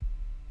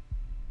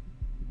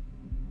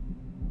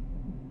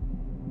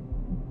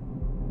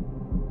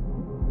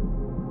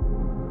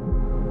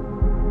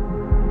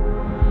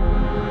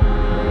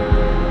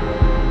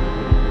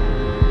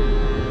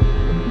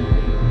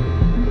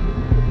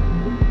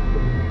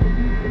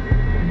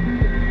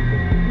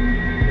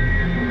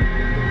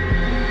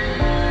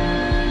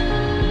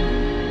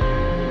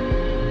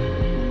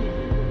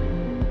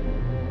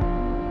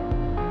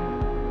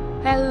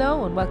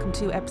and welcome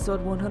to episode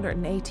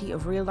 180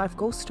 of Real Life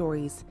Ghost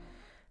Stories.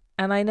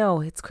 And I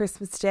know it's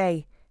Christmas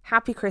Day.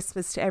 Happy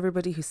Christmas to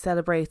everybody who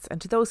celebrates,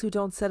 and to those who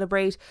don't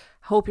celebrate,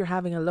 hope you're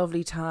having a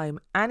lovely time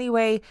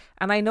anyway.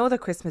 And I know that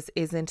Christmas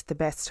isn't the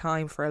best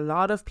time for a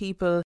lot of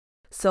people,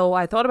 so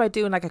I thought about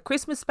doing like a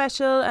Christmas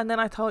special, and then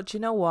I thought, you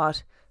know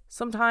what?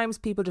 Sometimes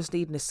people just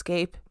need an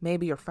escape.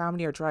 Maybe your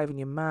family are driving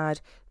you mad.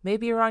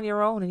 Maybe you're on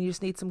your own and you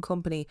just need some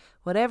company.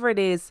 Whatever it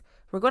is,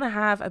 we're going to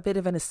have a bit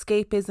of an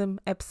escapism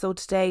episode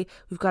today.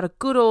 We've got a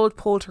good old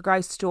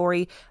poltergeist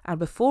story. And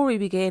before we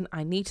begin,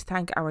 I need to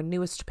thank our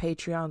newest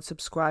Patreon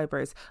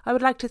subscribers. I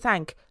would like to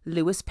thank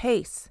Lewis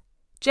Pace,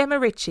 Gemma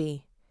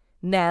Ritchie,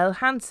 Nell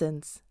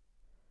Hansons,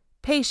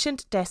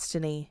 Patient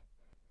Destiny,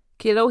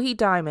 Kilohi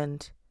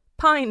Diamond,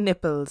 Pine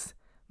Nipples,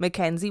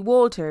 Mackenzie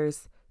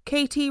Walters,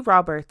 Katie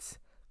Roberts,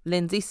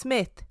 Lindsay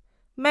Smith,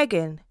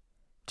 Megan,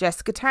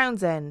 Jessica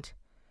Townsend,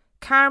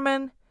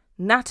 Carmen,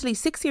 Natalie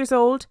 6 years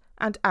old,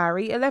 and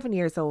Ari 11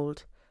 years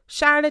old,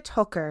 Charlotte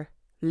Hooker,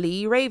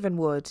 Lee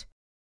Ravenwood,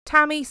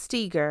 Tammy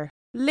Steger,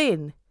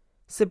 Lynn,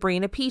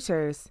 Sabrina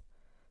Peters,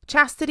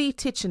 Chastity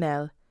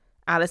Tichenel,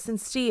 Alison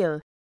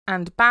Steele,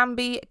 and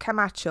Bambi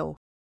Camacho.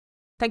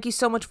 Thank you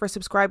so much for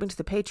subscribing to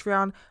the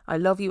Patreon. I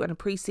love you and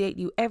appreciate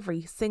you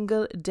every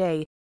single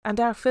day. And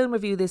our film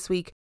review this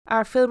week.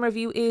 Our film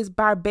review is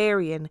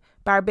Barbarian.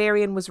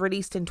 Barbarian was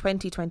released in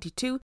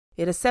 2022.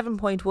 It is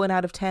 7.1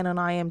 out of 10 on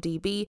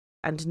IMDb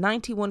and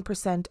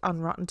 91%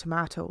 on Rotten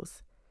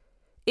Tomatoes.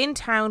 In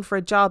town for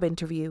a job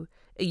interview,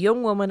 a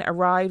young woman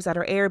arrives at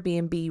her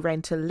Airbnb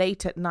rental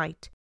late at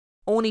night,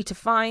 only to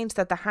find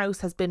that the house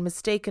has been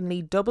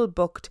mistakenly double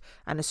booked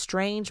and a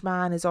strange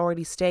man is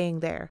already staying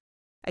there.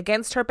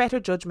 Against her better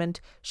judgment,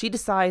 she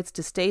decides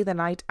to stay the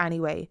night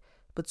anyway,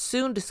 but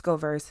soon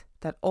discovers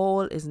that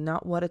all is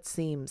not what it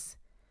seems.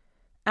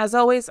 As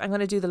always, I'm going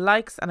to do the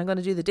likes and I'm going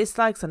to do the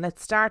dislikes, and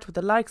let's start with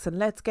the likes and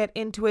let's get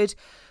into it.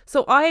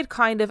 So I had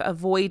kind of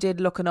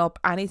avoided looking up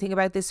anything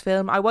about this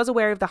film. I was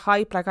aware of the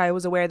hype, like I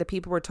was aware that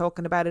people were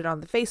talking about it on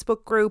the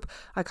Facebook group.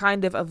 I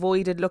kind of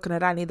avoided looking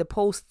at any of the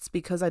posts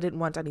because I didn't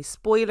want any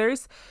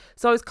spoilers.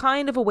 So I was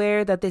kind of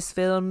aware that this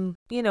film,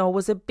 you know,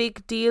 was a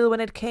big deal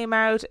when it came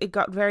out. It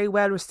got very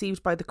well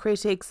received by the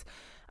critics.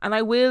 And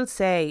I will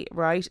say,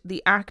 right,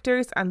 the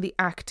actors and the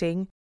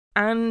acting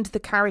and the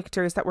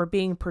characters that were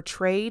being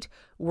portrayed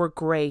were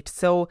great.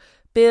 So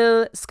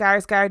Bill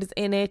Skarsgård is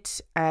in it,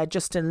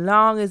 Justin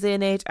Long is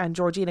in it, and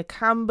Georgina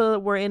Campbell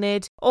were in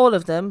it. All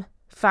of them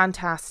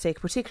fantastic,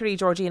 particularly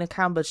Georgina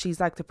Campbell.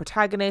 She's like the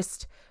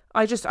protagonist.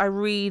 I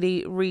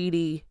really,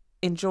 really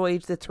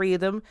enjoyed the three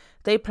of them.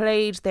 They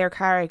played their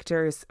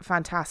characters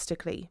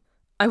fantastically.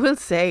 I will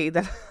say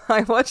that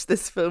I watched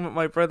this film with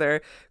my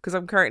brother because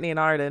I'm currently in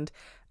Ireland,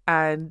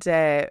 and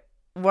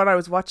when I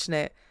was watching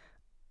it,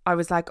 I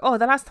was like, oh,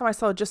 the last time I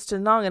saw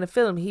Justin Long in a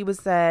film, he was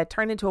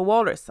turned into a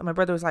walrus. And my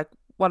brother was like,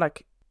 what,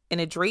 like in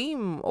a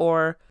dream?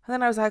 Or, and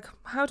then I was like,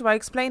 how do I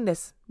explain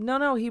this?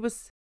 He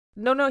was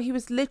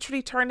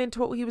literally turned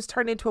into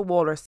a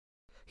walrus.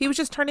 He was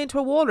just turned into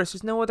a walrus.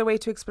 There's no other way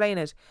to explain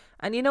it.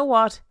 And you know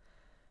what?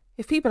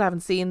 If people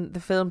haven't seen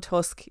the film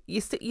Tusk, you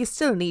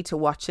still need to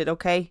watch it,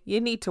 okay? You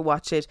need to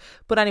watch it.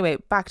 But anyway,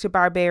 back to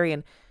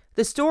Barbarian.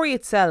 The story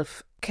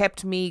itself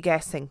kept me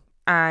guessing.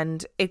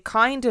 And it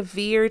kind of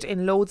veered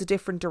in loads of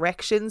different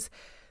directions,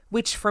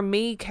 which for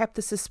me kept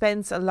the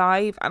suspense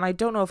alive. And I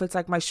don't know if it's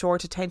like my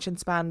short attention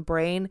span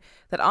brain,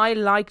 that I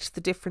liked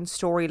the different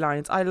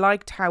storylines. I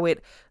liked how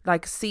it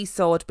like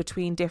seesawed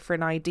between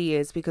different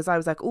ideas, because I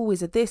was like, oh,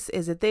 is it this?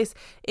 Is it this?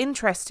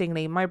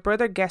 Interestingly, my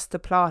brother guessed the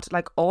plot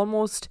like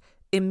almost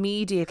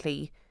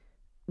immediately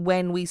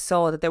when we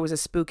saw that there was a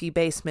spooky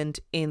basement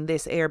in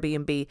this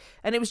Airbnb.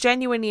 And it was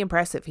genuinely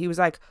impressive. He was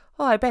like,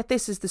 oh, I bet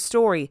this is the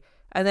story.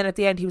 And then at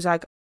the end, he was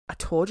like, I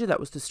told you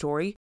that was the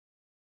story.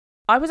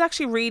 I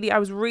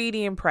was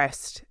really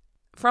impressed.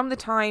 From the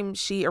time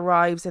she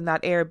arrives in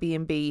that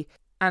Airbnb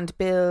and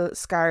Bill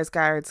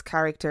Skarsgård's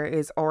character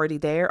is already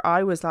there,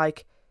 I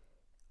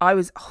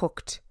was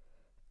hooked.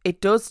 It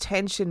does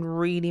tension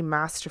really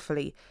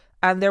masterfully.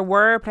 And there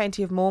were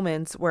plenty of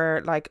moments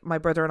where like my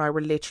brother and I were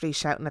literally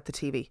shouting at the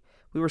TV.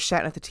 We were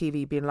shouting at the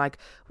TV being like,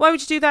 why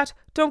would you do that?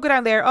 Don't go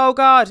down there. Oh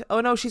God.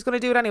 Oh no, she's going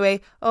to do it anyway.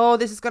 Oh,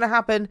 this is going to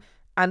happen.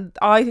 And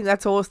I think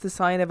that's always the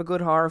sign of a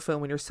good horror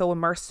film, when you're so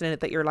immersed in it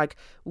that you're like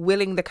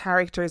willing the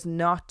characters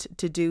not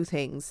to do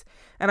things.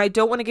 And I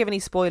don't want to give any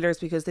spoilers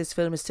because this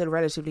film is still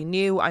relatively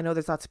new. I know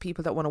there's lots of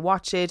people that want to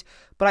watch it,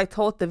 but I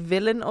thought the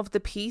villain of the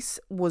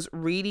piece was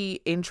really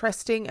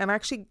interesting and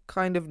actually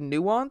kind of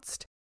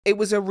nuanced. It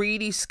was a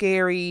really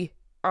scary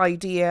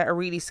idea, a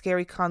really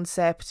scary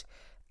concept.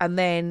 And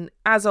then,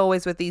 as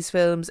always with these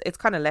films, it's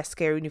kind of less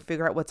scary when you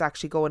figure out what's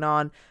actually going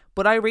on.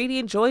 But I really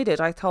enjoyed it.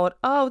 I thought,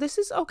 oh, this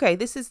is okay.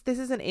 This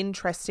is an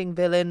interesting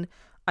villain.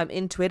 I'm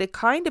into it. It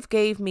kind of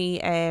gave me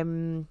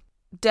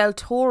Del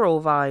Toro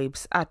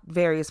vibes at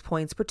various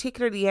points,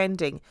 particularly the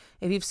ending.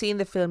 If you've seen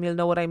the film, you'll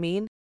know what I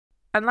mean.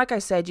 And like I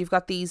said, you've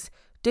got these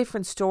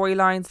different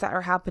storylines that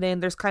are happening.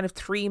 There's kind of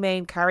three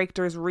main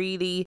characters,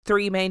 really.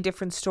 Three main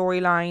different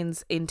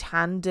storylines in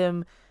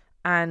tandem.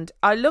 And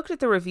I looked at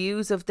the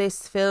reviews of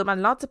this film,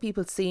 and lots of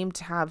people seem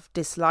to have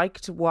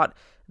disliked what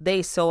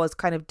they saw as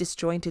kind of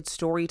disjointed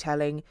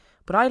storytelling.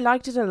 But I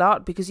liked it a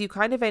lot because you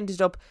kind of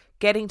ended up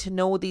getting to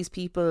know these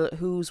people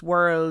whose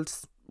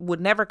worlds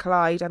would never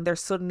collide, and they're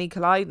suddenly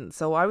colliding.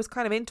 So I was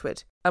kind of into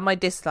it. And my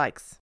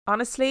dislikes.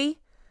 Honestly,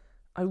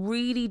 I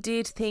really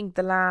did think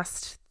the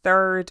last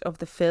third of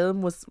the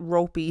film was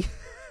ropey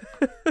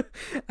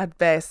at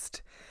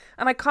best.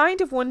 And I kind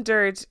of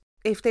wondered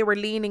if they were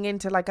leaning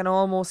into like an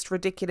almost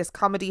ridiculous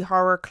comedy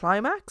horror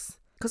climax.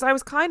 Because I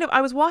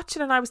was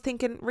watching and I was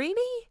thinking,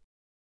 really?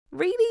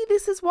 Really?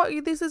 This is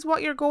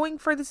what you're going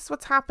for? This is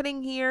what's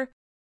happening here?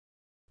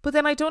 But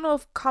then I don't know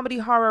if comedy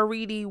horror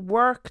really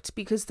worked,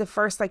 because the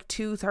first like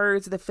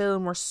 2/3 of the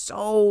film were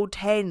so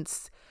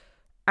tense.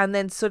 And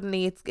then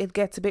suddenly it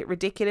gets a bit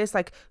ridiculous.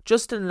 Like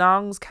Justin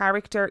Long's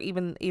character,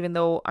 even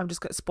though, I'm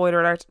just going to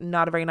spoiler alert,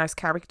 not a very nice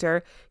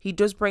character, he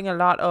does bring a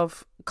lot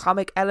of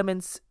comic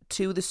elements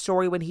to the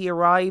story when he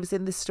arrives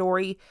in the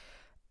story.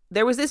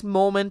 There was this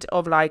moment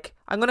of like,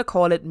 I'm going to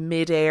call it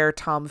mid-air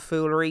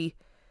tomfoolery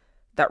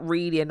that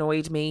really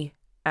annoyed me.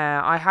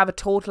 I have a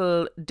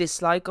total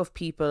dislike of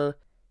people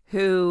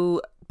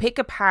who pick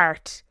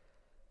apart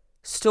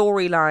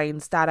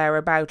storylines that are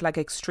about like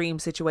extreme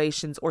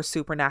situations or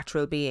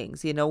supernatural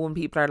beings. You know, when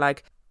people are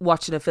like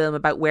watching a film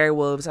about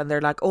werewolves and they're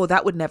like, oh,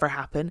 that would never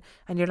happen.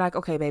 And you're like,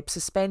 okay, babe,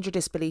 suspend your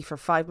disbelief for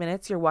 5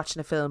 minutes. You're watching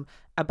a film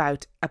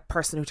about a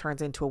person who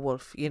turns into a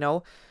wolf, you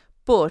know?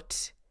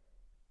 But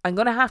I'm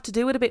going to have to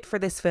do it a bit for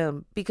this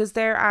film, because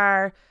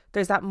there's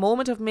that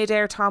moment of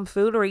mid-air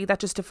tomfoolery that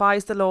just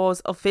defies the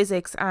laws of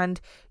physics. And,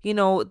 you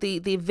know, the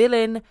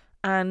villain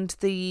and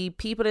the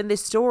people in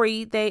this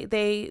story,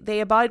 they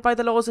abide by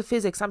the laws of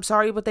physics. I'm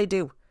sorry, but they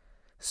do.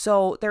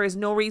 So there is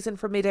no reason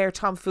for mid-air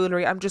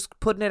tomfoolery. I'm just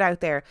putting it out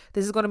there.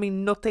 This is going to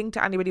mean nothing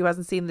to anybody who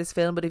hasn't seen this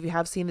film, but if you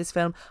have seen this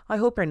film, I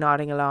hope you're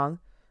nodding along.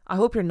 I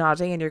hope you're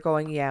nodding and you're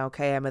going, yeah,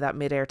 okay, Emma, that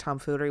mid-air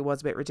tomfoolery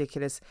was a bit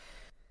ridiculous.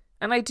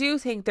 And I do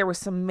think there were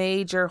some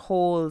major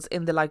holes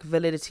in the like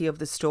validity of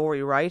the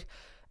story, right?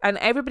 And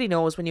everybody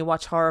knows when you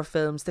watch horror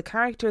films, the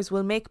characters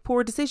will make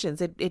poor decisions.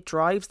 It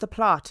drives the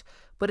plot.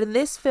 But in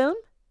this film,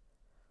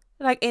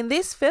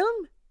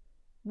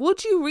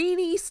 would you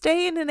really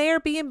stay in an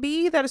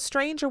Airbnb that a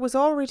stranger was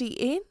already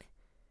in?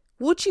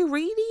 Would you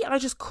really? I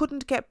just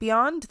couldn't get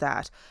beyond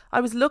that.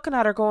 I was looking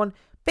at her going,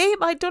 babe,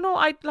 I don't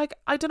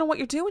know what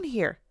you're doing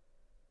here.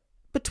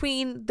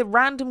 Between the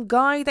random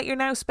guy that you're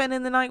now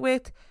spending the night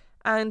with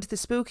and the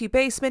spooky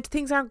basement,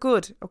 things aren't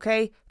good,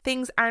 okay?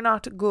 Things are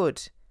not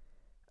good.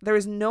 There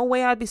is no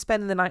way I'd be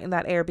spending the night in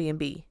that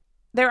Airbnb.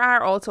 There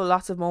are also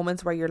lots of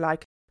moments where you're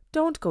like,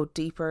 don't go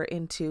deeper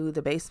into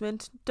the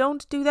basement.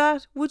 Don't do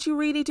that. Would you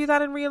really do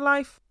that in real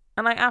life?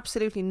 And I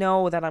absolutely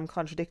know that I'm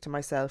contradicting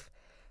myself.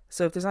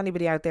 So if there's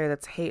anybody out there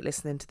that's hate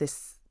listening to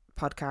this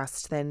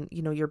podcast, then,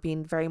 you know, you're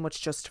being very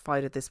much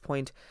justified at this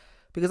point.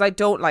 Because I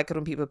don't like it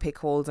when people pick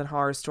holes in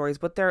horror stories.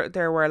 But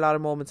there were a lot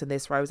of moments in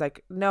this where I was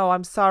like, no,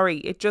 I'm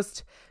sorry.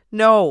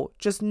 No.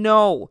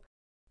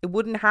 It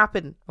wouldn't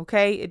happen,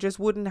 okay? It just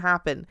wouldn't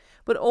happen.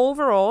 But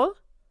overall,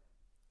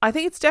 I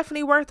think it's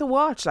definitely worth a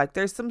watch. Like,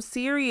 there's some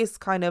serious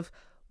kind of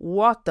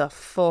what the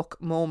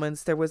fuck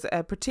moments. There was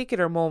a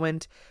particular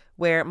moment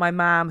where my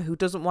mom, who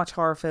doesn't watch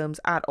horror films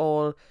at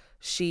all,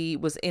 she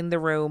was in the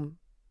room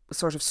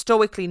sort of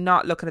stoically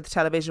not looking at the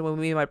television when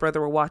me and my brother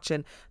were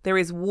watching. There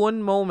is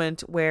one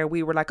moment where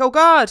we were like, oh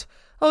God,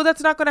 oh,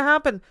 that's not going to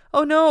happen.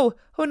 Oh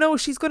no,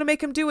 she's going to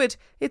make him do it.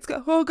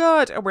 Oh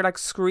God. And we're like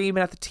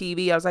screaming at the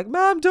TV. I was like,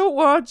 Mom, don't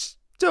watch.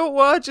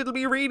 It'll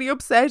be really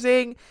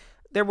upsetting.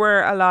 There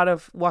were a lot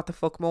of what the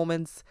fuck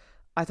moments.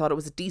 I thought it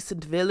was a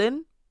decent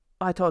villain.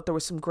 I thought there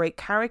were some great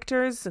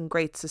characters and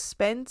great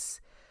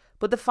suspense.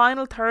 But the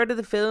final third of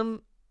the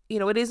film, you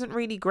know, it isn't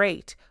really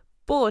great.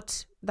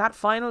 But that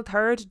final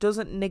third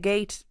doesn't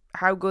negate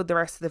how good the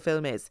rest of the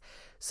film is.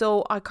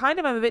 So I kind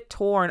of am a bit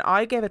torn.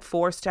 I gave it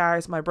 4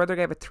 stars. My brother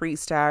gave it 3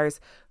 stars.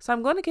 So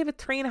I'm going to give it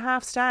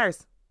 3.5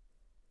 stars.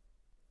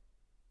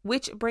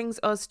 Which brings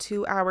us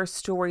to our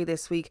story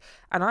this week.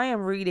 And I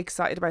am really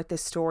excited about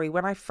this story.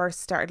 When I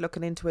first started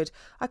looking into it,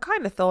 I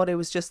kind of thought it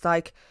was just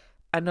like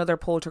another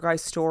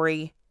poltergeist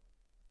story.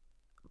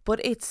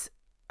 But it's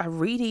a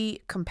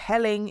really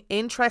compelling,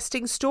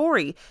 interesting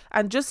story.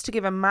 And just to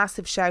give a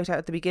massive shout out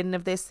at the beginning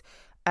of this,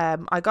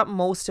 I got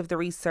most of the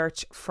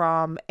research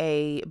from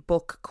a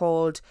book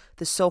called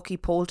The Soaky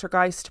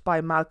Poltergeist by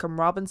Malcolm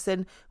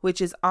Robinson,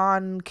 which is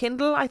on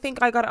Kindle. I think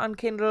I got it on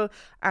Kindle,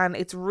 and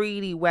it's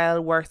really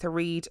well worth a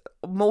read.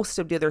 Most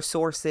of the other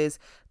sources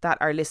that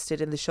are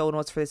listed in the show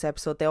notes for this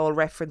episode, they all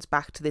reference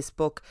back to this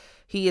book.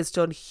 He has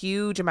done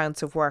huge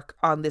amounts of work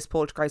on this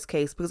poltergeist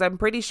case, because I'm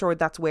pretty sure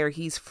that's where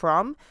he's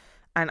from.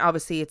 And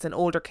obviously it's an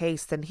older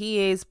case than he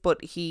is,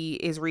 but he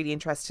is really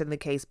interested in the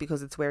case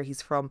because it's where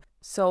he's from.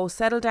 So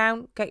settle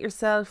down, get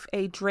yourself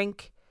a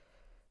drink.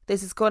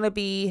 This is going to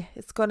be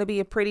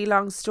a pretty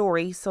long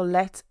story, so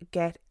let's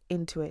get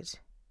into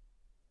it.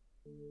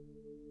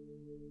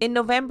 In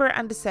November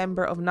and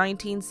December of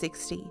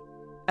 1960,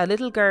 a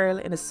little girl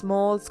in a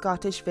small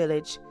Scottish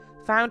village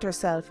found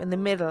herself in the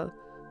middle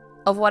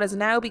of what has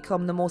now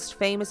become the most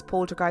famous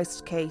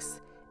poltergeist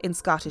case in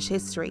Scottish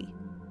history.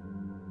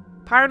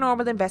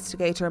 Paranormal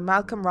investigator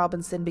Malcolm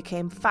Robinson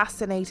became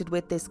fascinated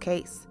with this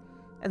case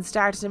and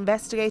started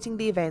investigating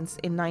the events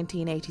in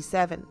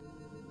 1987.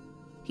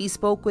 He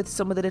spoke with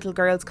some of the little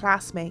girl's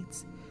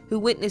classmates who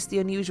witnessed the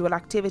unusual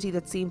activity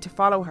that seemed to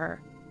follow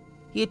her.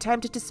 He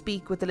attempted to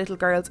speak with the little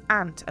girl's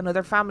aunt and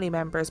other family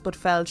members but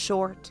fell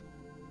short.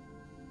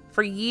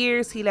 For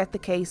years he let the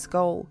case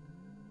go,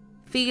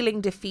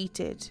 feeling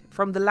defeated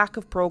from the lack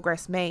of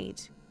progress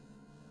made.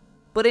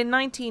 But in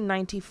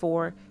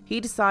 1994,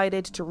 he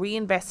decided to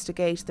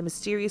reinvestigate the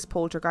mysterious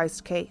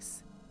poltergeist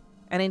case.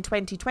 And in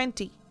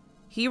 2020,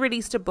 he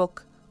released a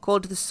book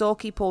called The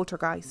Sochi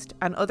Poltergeist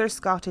and Other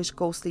Scottish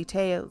Ghostly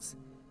Tales,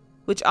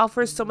 which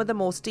offers some of the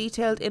most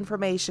detailed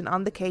information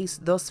on the case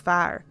thus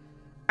far,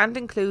 and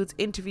includes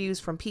interviews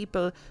from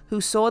people who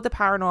saw the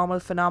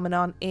paranormal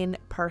phenomenon in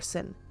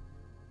person.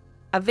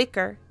 A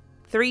vicar,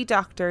 3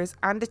 doctors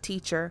and a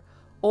teacher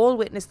all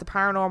witnessed the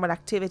paranormal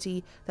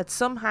activity that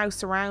somehow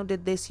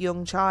surrounded this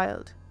young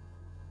child.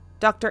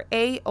 Dr.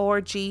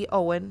 A.R.G.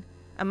 Owen,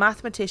 a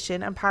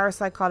mathematician and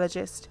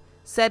parapsychologist,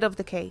 said of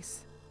the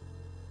case,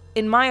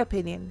 "In my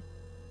opinion,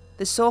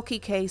 the Sochi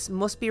case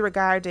must be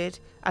regarded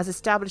as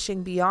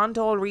establishing beyond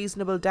all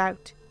reasonable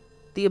doubt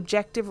the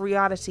objective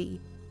reality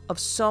of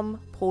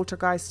some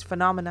poltergeist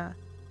phenomena."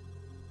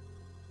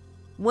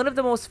 One of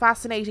the most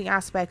fascinating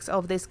aspects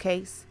of this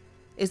case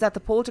is that the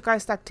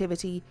poltergeist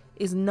activity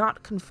is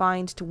not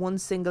confined to one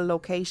single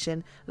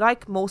location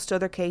like most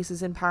other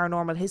cases in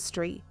paranormal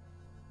history.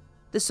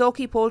 The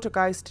Sochi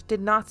poltergeist did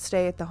not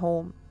stay at the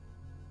home.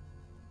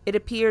 It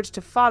appeared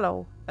to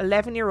follow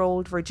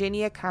 11-year-old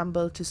Virginia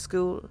Campbell to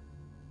school.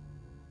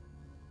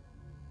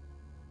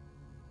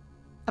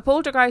 A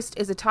poltergeist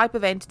is a type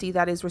of entity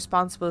that is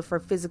responsible for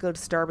physical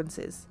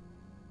disturbances.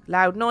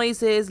 Loud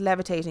noises,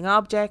 levitating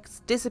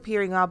objects,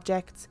 disappearing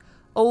objects,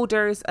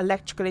 odours,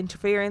 electrical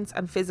interference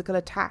and physical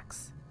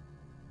attacks.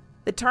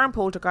 The term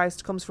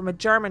poltergeist comes from a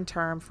German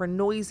term for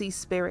noisy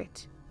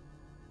spirit.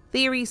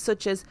 Theories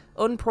such as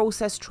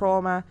unprocessed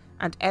trauma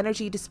and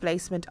energy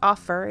displacement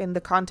offer, in the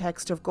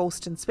context of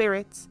ghosts and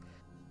spirits,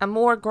 a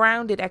more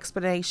grounded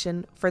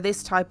explanation for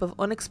this type of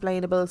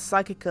unexplainable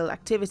psychical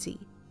activity.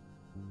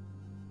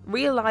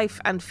 Real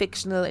life and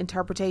fictional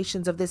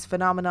interpretations of this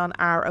phenomenon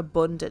are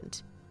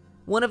abundant.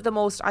 One of the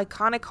most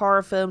iconic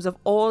horror films of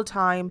all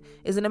time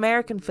is an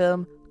American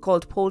film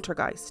called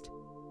Poltergeist.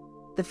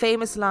 The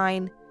famous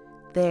line,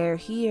 "They're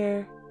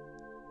here,"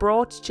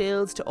 brought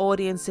chills to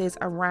audiences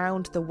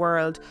around the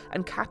world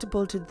and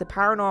catapulted the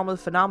paranormal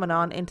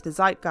phenomenon into the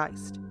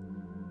zeitgeist.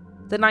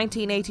 The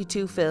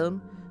 1982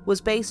 film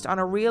was based on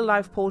a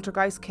real-life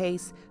poltergeist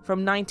case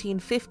from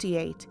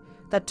 1958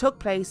 that took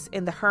place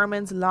in the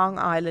Herman's Long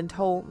Island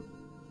home.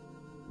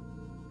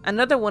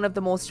 Another one of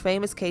the most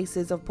famous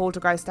cases of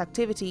poltergeist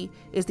activity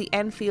is the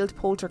Enfield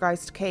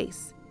poltergeist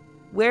case,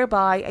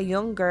 whereby a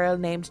young girl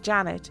named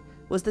Janet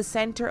was the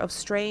centre of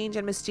strange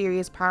and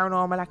mysterious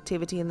paranormal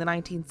activity in the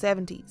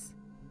 1970s.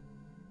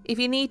 If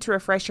you need to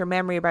refresh your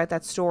memory about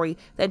that story,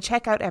 then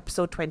check out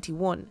episode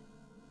 21.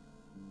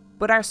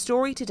 But our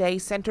story today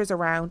centres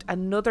around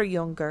another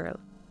young girl,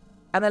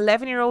 an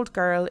 11-year-old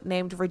girl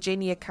named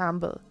Virginia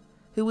Campbell,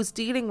 who was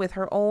dealing with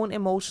her own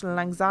emotional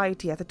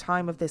anxiety at the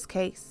time of this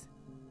case.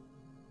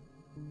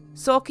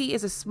 Sochi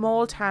is a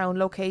small town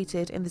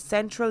located in the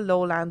central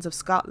lowlands of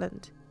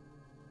Scotland.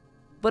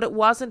 But it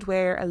wasn't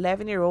where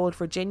 11-year-old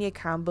Virginia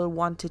Campbell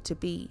wanted to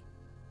be.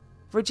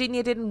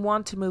 Virginia didn't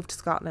want to move to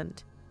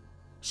Scotland.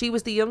 She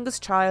was the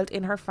youngest child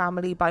in her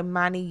family by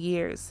many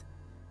years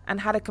and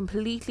had a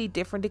completely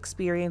different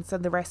experience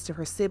than the rest of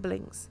her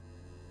siblings.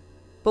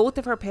 Both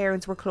of her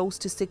parents were close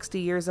to 60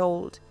 years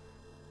old,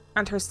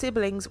 and her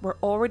siblings were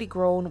already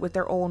grown with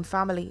their own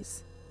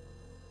families.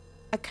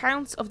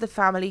 Accounts of the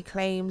family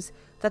claims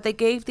that they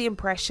gave the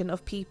impression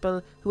of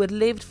people who had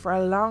lived for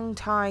a long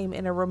time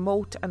in a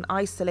remote and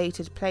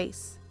isolated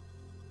place.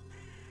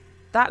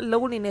 That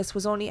loneliness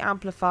was only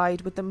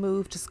amplified with the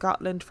move to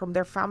Scotland from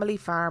their family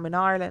farm in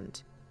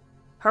Ireland.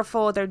 Her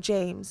father,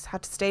 James,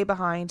 had to stay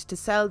behind to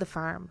sell the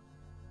farm.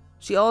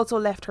 She also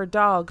left her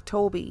dog,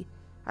 Toby,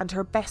 and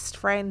her best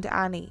friend,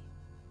 Annie.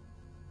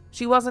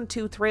 She wasn't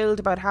too thrilled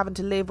about having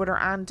to live with her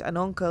aunt and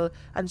uncle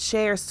and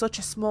share such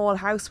a small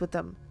house with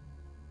them.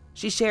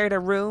 She shared a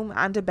room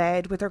and a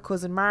bed with her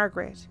cousin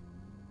Margaret.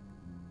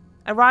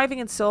 Arriving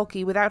in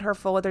Sochi without her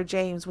father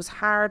James was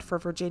hard for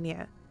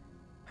Virginia.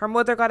 Her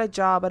mother got a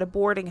job at a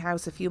boarding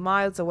house a few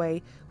miles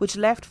away, which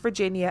left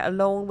Virginia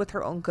alone with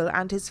her uncle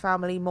and his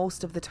family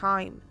most of the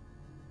time.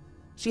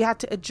 She had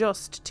to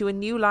adjust to a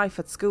new life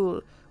at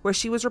school, where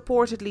she was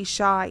reportedly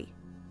shy.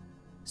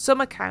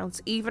 Some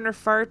accounts even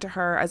referred to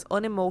her as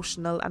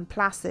unemotional and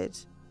placid.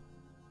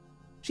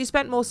 She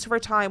spent most of her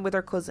time with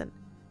her cousin,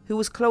 who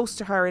was close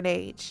to her in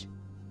age.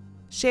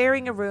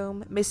 Sharing a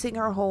room, missing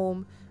her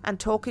home, and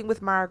talking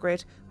with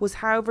Margaret was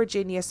how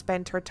Virginia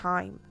spent her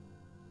time.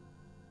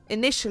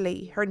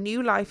 Initially, her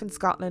new life in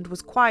Scotland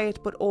was quiet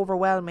but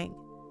overwhelming.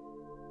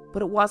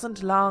 But it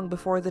wasn't long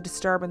before the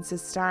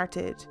disturbances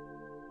started.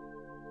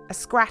 A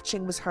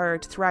scratching was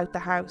heard throughout the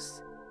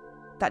house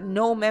that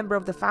no member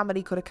of the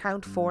family could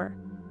account for.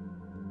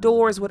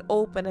 Doors would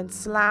open and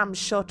slam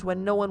shut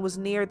when no one was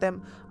near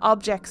them.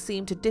 Objects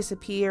seemed to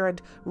disappear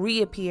and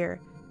reappear,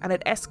 and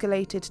it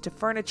escalated to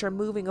furniture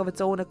moving of its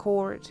own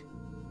accord.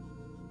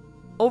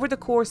 Over the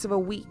course of a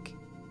week,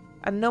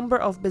 a number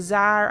of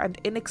bizarre and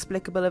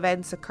inexplicable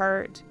events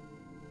occurred.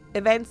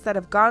 Events that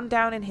have gone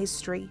down in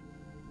history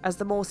as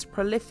the most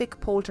prolific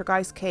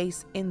poltergeist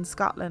case in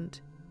Scotland.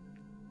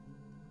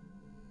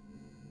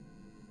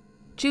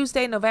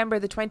 Tuesday, November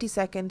the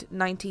 22nd,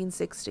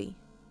 1960.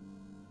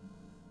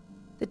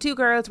 The two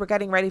girls were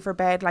getting ready for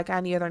bed like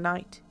any other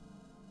night.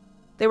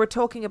 They were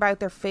talking about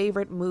their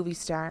favourite movie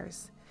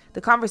stars.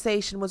 The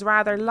conversation was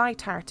rather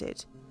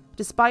light-hearted,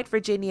 despite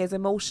Virginia's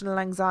emotional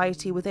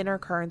anxiety within her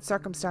current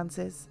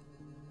circumstances.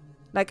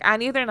 Like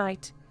any other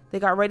night, they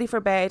got ready for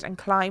bed and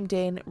climbed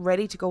in,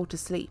 ready to go to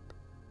sleep.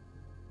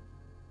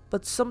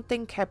 But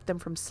something kept them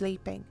from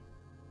sleeping.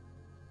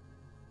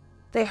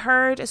 They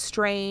heard a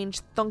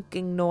strange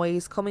thunking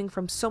noise coming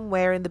from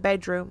somewhere in the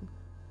bedroom.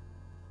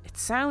 It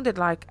sounded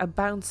like a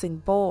bouncing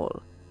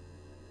ball.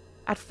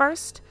 At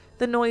first,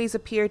 the noise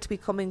appeared to be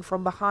coming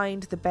from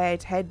behind the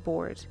bed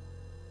headboard.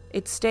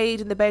 It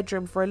stayed in the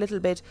bedroom for a little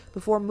bit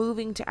before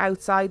moving to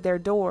outside their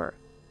door.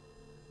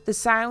 The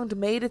sound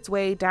made its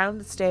way down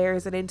the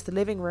stairs and into the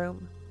living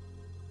room.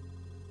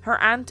 Her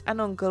aunt and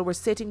uncle were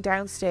sitting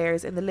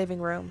downstairs in the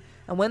living room,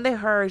 and when they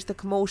heard the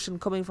commotion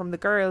coming from the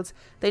girls,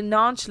 they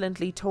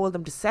nonchalantly told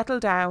them to settle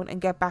down and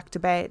get back to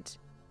bed.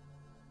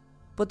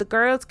 But the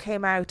girls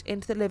came out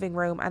into the living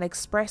room and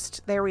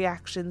expressed their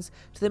reactions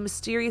to the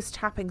mysterious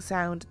tapping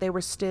sound they were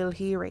still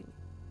hearing.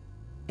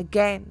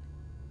 Again,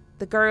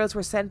 the girls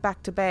were sent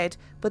back to bed,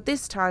 but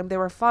this time they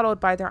were followed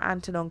by their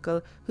aunt and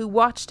uncle, who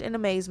watched in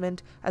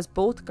amazement as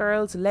both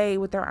girls lay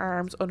with their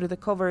arms under the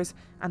covers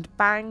and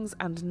bangs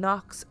and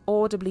knocks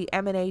audibly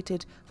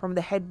emanated from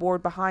the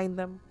headboard behind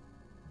them.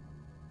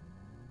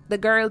 The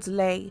girls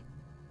lay,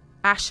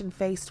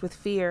 ashen-faced with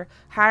fear,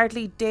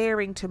 hardly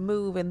daring to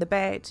move in the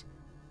bed,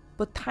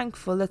 but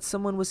thankful that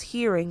someone was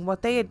hearing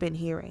what they had been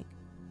hearing.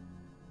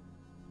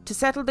 To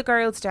settle the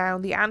girls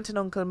down, the aunt and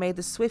uncle made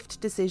the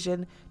swift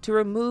decision to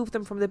remove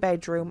them from the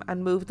bedroom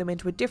and move them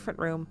into a different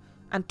room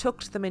and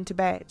tucked them into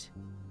bed.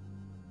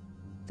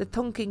 The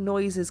thunking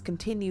noises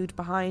continued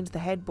behind the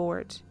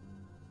headboard,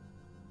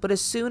 but as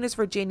soon as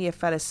Virginia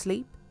fell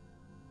asleep,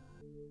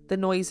 the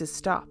noises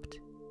stopped.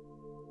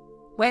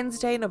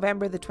 Wednesday,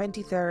 November the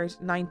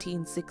 23rd,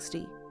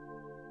 1960.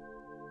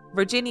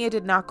 Virginia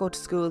did not go to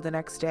school the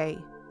next day.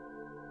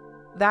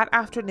 That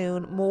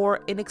afternoon,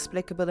 more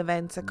inexplicable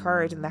events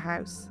occurred in the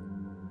house.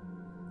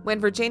 When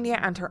Virginia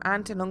and her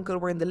aunt and uncle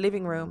were in the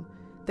living room,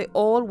 they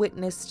all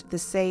witnessed the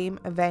same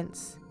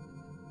events.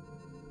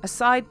 A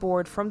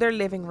sideboard from their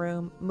living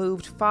room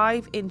moved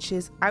 5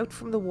 inches out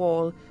from the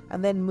wall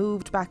and then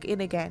moved back in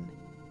again.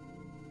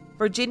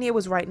 Virginia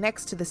was right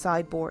next to the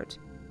sideboard,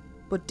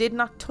 but did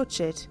not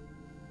touch it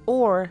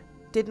or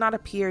did not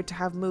appear to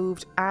have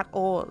moved at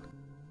all.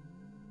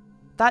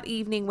 That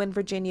evening when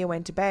Virginia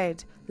went to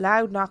bed,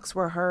 loud knocks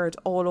were heard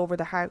all over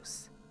the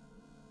house.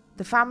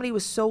 The family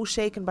was so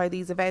shaken by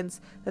these events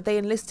that they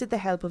enlisted the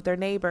help of their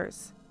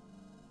neighbours.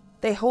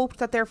 They hoped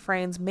that their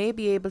friends may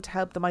be able to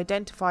help them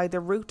identify the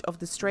root of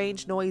the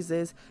strange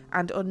noises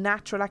and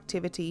unnatural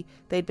activity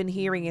they'd been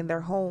hearing in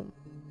their home.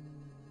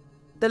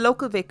 The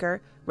local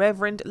vicar,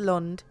 Reverend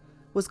Lund,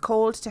 was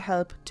called to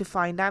help to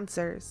find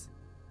answers.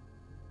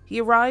 He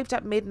arrived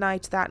at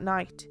midnight that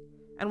night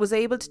and was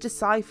able to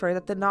decipher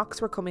that the knocks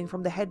were coming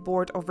from the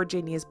headboard of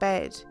Virginia's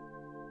bed.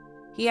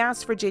 He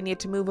asked Virginia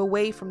to move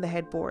away from the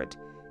headboard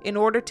in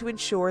order to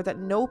ensure that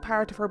no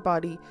part of her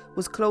body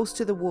was close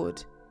to the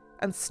wood,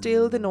 and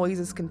still the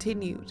noises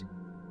continued.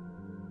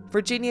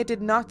 Virginia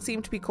did not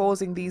seem to be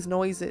causing these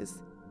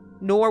noises,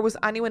 nor was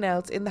anyone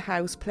else in the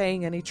house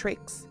playing any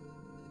tricks.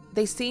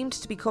 They seemed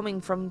to be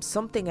coming from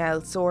something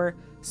else or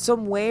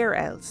somewhere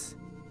else.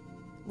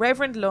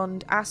 Reverend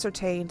Lund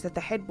ascertained that the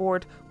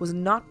headboard was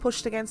not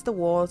pushed against the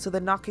wall, so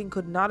the knocking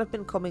could not have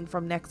been coming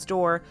from next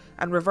door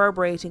and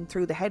reverberating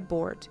through the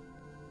headboard.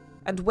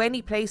 And when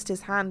he placed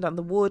his hand on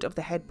the wood of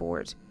the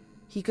headboard,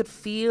 he could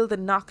feel the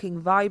knocking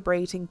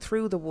vibrating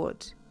through the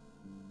wood.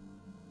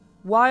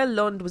 While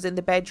Lund was in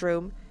the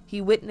bedroom,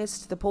 he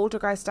witnessed the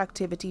poltergeist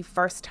activity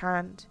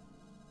firsthand.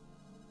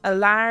 A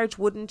large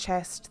wooden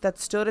chest that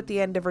stood at the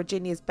end of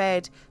Virginia's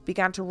bed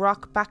began to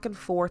rock back and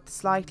forth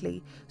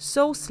slightly,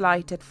 so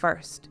slight at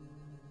first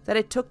that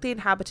it took the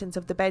inhabitants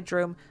of the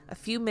bedroom a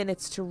few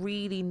minutes to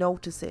really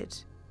notice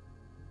it.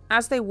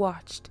 As they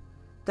watched,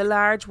 the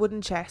large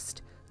wooden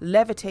chest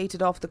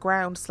levitated off the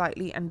ground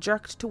slightly and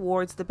jerked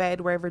towards the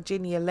bed where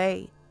Virginia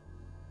lay.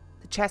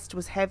 The chest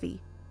was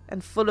heavy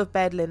and full of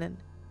bed linen.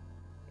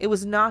 It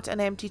was not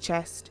an empty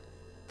chest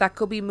that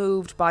could be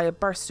moved by a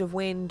burst of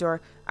wind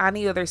or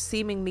any other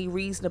seemingly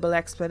reasonable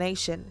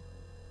explanation.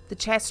 The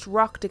chest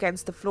rocked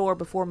against the floor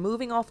before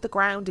moving off the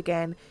ground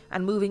again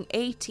and moving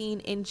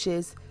 18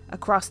 inches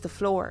across the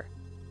floor.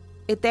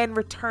 It then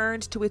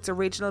returned to its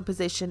original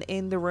position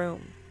in the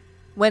room.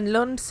 When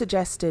Lund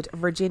suggested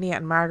Virginia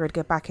and Margaret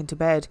get back into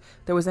bed,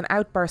 there was an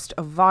outburst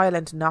of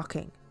violent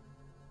knocking,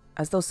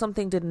 as though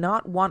something did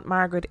not want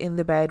Margaret in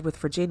the bed with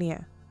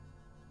Virginia.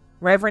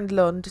 Reverend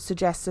Lund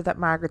suggested that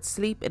Margaret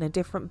sleep in a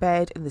different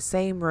bed in the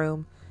same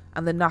room,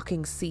 and the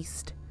knocking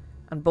ceased,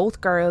 and both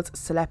girls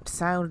slept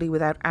soundly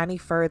without any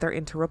further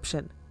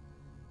interruption.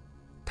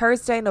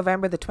 Thursday,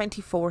 November the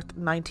 24th,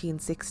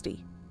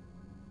 1960.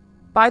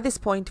 By this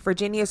point,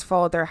 Virginia's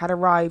father had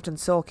arrived in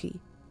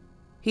Sauchie.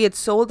 He had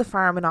sold the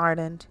farm in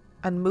Ireland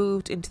and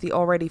moved into the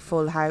already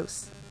full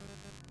house.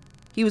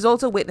 He was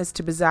also witness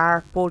to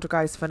bizarre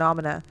poltergeist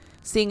phenomena,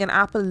 seeing an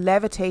apple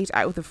levitate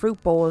out of the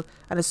fruit bowl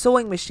and a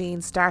sewing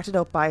machine started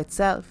up by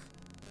itself.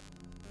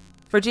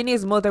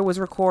 Virginia's mother was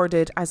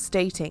recorded as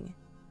stating,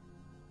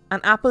 "An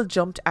apple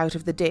jumped out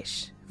of the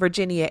dish.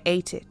 Virginia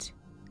ate it.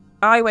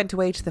 I went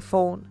away to the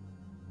phone.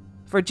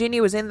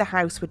 Virginia was in the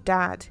house with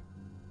Dad.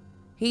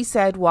 He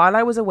said while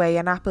I was away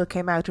an apple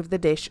came out of the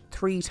dish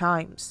 3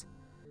 times.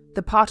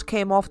 The pot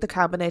came off the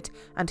cabinet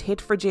and hit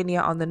Virginia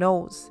on the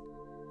nose.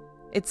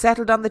 It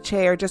settled on the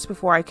chair just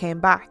before I came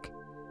back.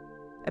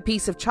 A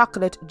piece of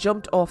chocolate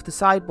jumped off the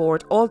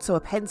sideboard, also a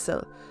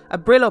pencil. A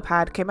Brillo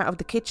pad came out of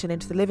the kitchen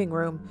into the living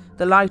room.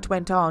 The light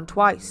went on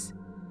twice.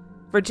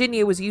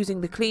 Virginia was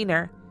using the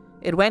cleaner.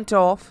 It went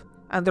off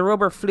and the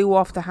rubber flew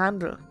off the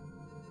handle.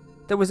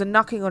 There was a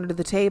knocking under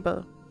the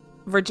table.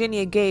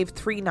 Virginia gave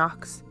 3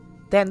 knocks.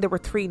 Then there were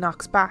 3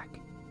 knocks back.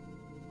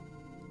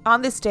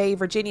 On this day,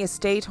 Virginia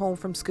stayed home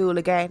from school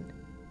again.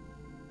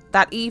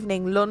 That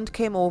evening, Lund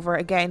came over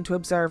again to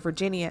observe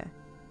Virginia.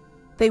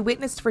 They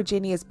witnessed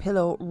Virginia's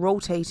pillow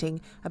rotating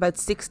about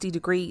 60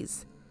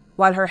 degrees,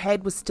 while her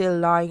head was still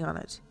lying on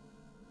it.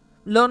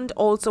 Lund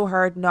also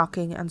heard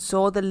knocking and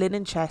saw the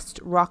linen chest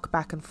rock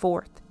back and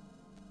forth.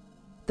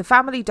 The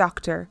family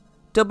doctor,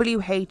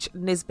 W.H.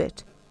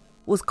 Nisbet,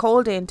 was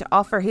called in to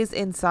offer his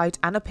insight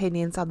and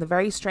opinions on the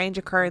very strange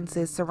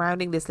occurrences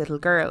surrounding this little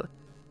girl.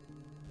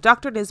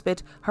 Dr.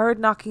 Nisbet heard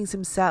knockings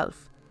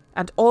himself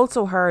and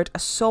also heard a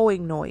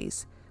sewing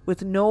noise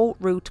with no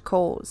root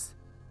cause.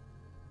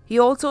 He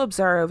also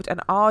observed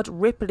an odd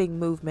rippling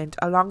movement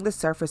along the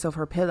surface of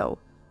her pillow.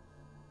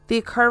 The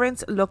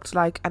occurrence looked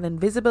like an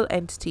invisible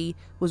entity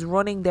was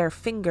running their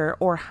finger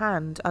or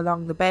hand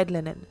along the bed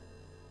linen.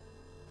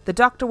 The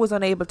doctor was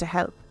unable to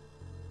help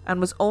and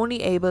was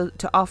only able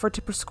to offer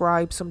to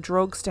prescribe some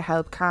drugs to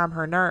help calm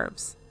her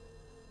nerves.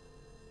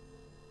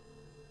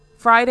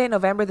 Friday,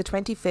 November the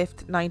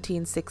 25th,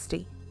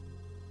 1960.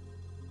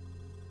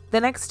 The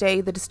next day,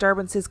 the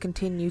disturbances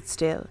continued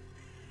still.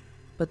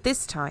 But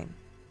this time,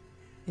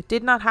 it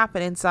did not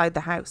happen inside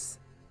the house.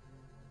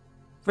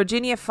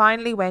 Virginia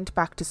finally went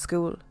back to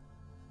school.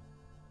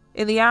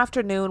 In the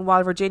afternoon,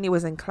 while Virginia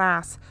was in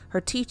class,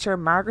 her teacher,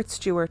 Margaret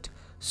Stewart,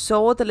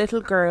 saw the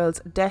little girl's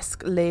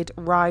desk lid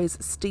rise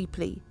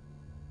steeply,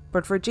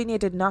 but Virginia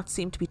did not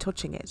seem to be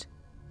touching it.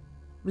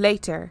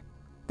 Later,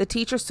 the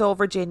teacher saw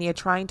Virginia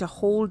trying to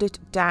hold it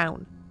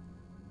down.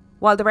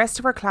 While the rest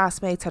of her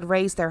classmates had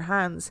raised their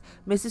hands,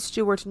 Mrs.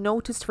 Stewart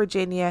noticed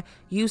Virginia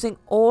using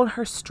all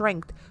her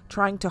strength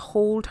trying to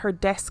hold her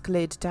desk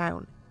lid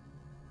down.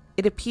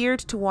 It appeared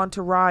to want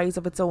to rise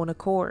of its own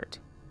accord.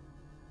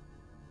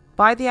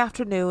 By the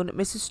afternoon,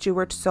 Mrs.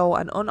 Stewart saw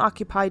an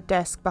unoccupied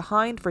desk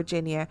behind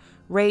Virginia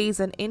raise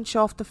an inch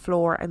off the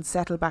floor and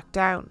settle back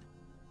down.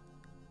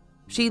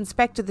 She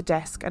inspected the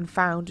desk and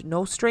found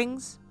no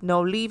strings,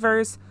 no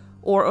levers,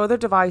 or other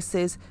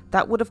devices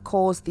that would have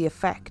caused the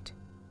effect.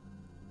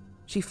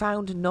 She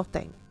found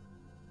nothing.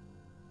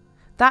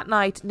 That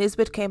night,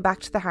 Nisbet came back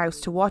to the house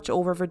to watch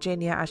over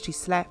Virginia as she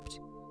slept.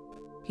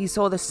 He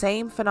saw the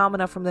same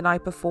phenomena from the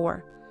night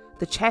before.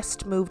 The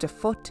chest moved a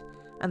foot,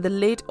 and the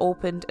lid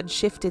opened and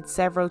shifted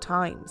several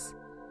times.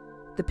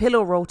 The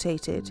pillow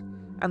rotated,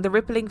 and the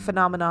rippling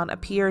phenomenon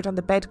appeared on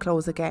the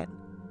bedclothes again.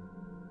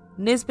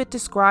 Nisbet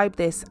described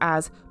this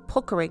as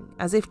puckering,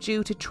 as if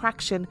due to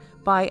traction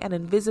by an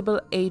invisible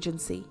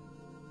agency.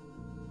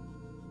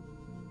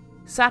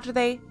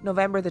 Saturday,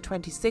 November the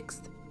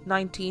 26th,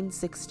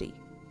 1960.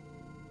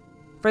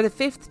 For the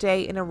 5th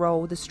day in a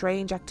row, the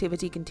strange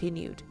activity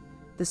continued.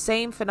 The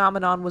same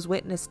phenomenon was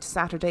witnessed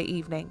Saturday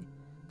evening.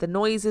 The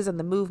noises and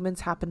the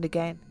movements happened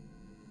again.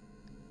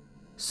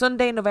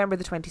 Sunday, November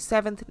the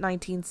 27th,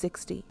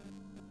 1960.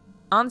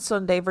 On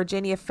Sunday,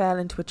 Virginia fell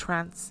into a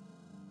trance.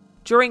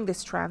 During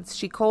this trance,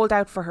 she called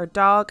out for her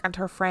dog and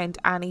her friend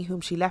Annie,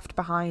 whom she left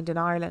behind in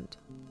Ireland.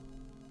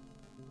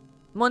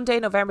 Monday,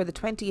 November the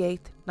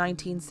 28th,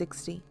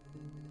 1960.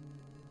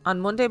 On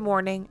Monday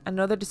morning,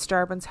 another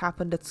disturbance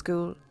happened at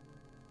school.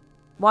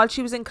 While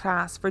she was in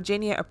class,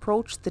 Virginia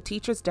approached the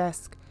teacher's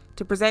desk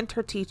to present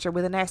her teacher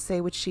with an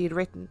essay which she had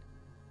written.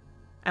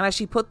 And as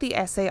she put the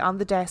essay on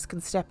the desk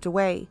and stepped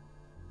away,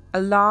 a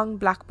long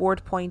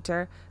blackboard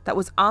pointer that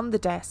was on the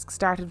desk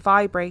started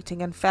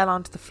vibrating and fell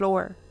onto the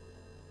floor.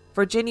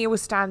 Virginia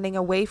was standing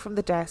away from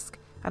the desk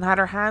and had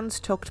her hands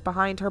tucked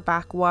behind her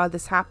back while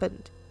this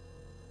happened.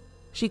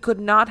 She could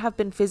not have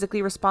been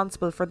physically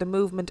responsible for the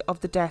movement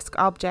of the desk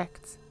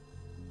objects.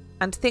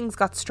 And things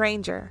got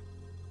stranger.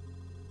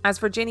 As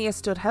Virginia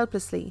stood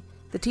helplessly,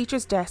 the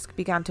teacher's desk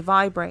began to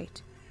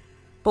vibrate.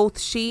 Both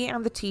she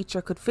and the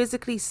teacher could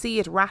physically see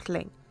it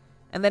rattling,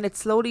 and then it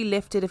slowly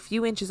lifted a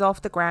few inches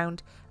off the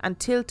ground and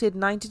tilted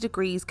 90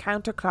 degrees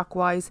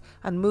counterclockwise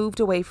and moved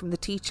away from the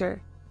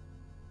teacher.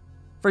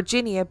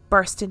 Virginia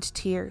burst into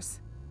tears.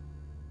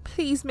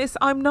 "Please, miss,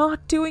 I'm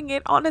not doing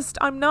it. Honest,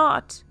 I'm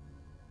not."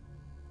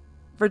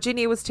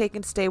 Virginia was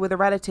taken to stay with a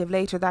relative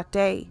later that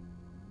day.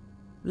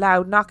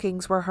 Loud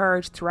knockings were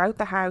heard throughout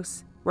the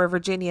house where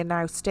Virginia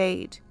now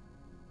stayed.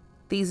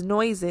 These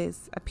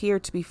noises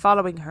appeared to be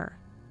following her.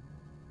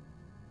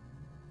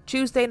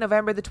 Tuesday,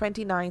 November the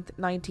 29th,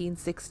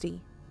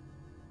 1960.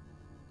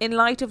 In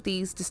light of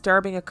these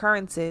disturbing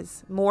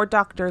occurrences, more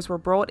doctors were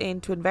brought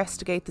in to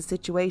investigate the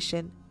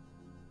situation.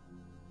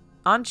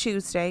 On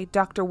Tuesday,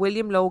 Dr.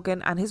 William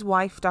Logan and his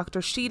wife,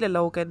 Dr. Sheila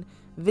Logan,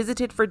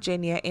 visited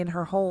Virginia in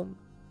her home.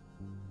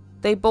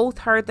 They both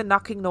heard the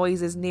knocking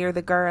noises near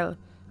the girl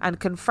and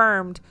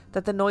confirmed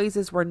that the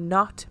noises were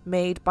not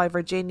made by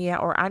Virginia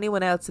or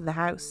anyone else in the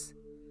house.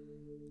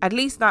 At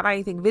least not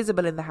anything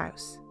visible in the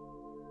house.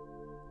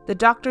 The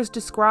doctors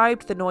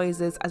described the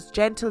noises as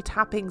gentle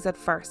tappings at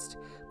first,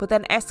 but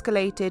then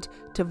escalated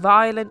to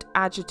violent,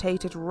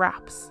 agitated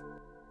raps.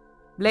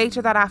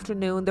 Later that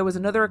afternoon, there was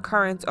another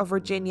occurrence of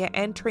Virginia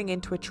entering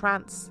into a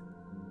trance.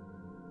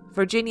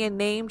 Virginia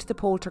named the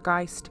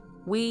poltergeist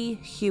Wee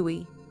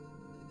Huey.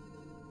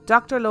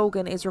 Dr.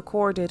 Logan is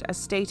recorded as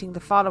stating the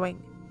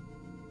following: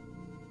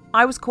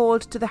 "I was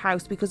called to the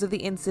house because of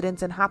the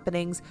incidents and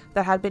happenings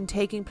that had been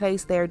taking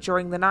place there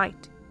during the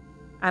night,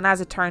 and as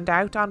it turned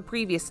out, on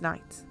previous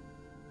nights.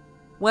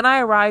 When I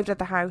arrived at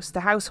the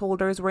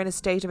householders were in a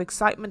state of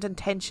excitement and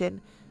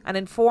tension and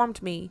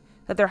informed me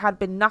that there had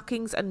been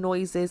knockings and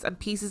noises and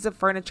pieces of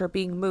furniture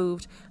being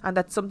moved and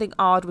that something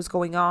odd was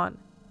going on.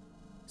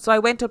 So I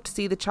went up to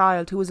see the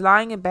child, who was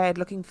lying in bed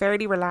looking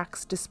fairly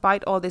relaxed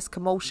despite all this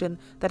commotion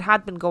that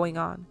had been going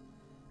on,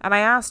 and I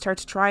asked her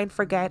to try and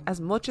forget as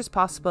much as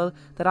possible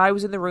that I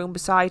was in the room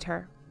beside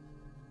her.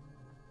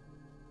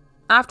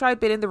 After I'd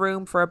been in the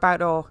room for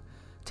about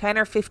 10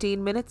 or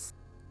 15 minutes,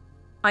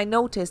 I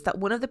noticed that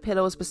one of the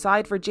pillows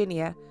beside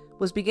Virginia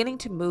was beginning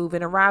to move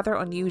in a rather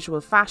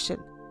unusual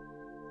fashion.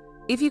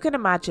 If you can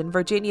imagine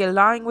Virginia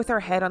lying with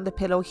her head on the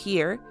pillow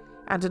here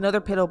and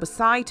another pillow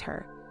beside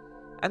her,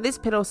 and this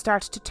pillow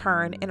started to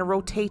turn in a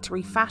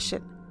rotatory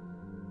fashion.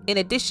 In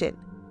addition,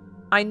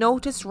 I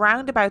noticed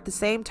round about the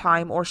same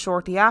time or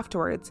shortly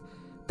afterwards,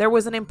 there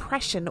was an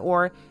impression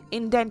or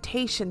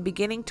indentation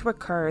beginning to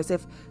occur as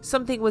if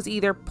something was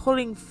either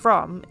pulling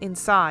from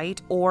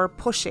inside or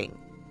pushing,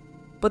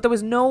 but there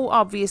was no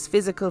obvious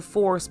physical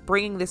force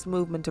bringing this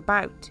movement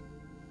about.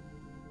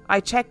 I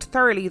checked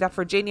thoroughly that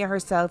Virginia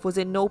herself was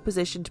in no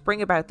position to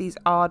bring about these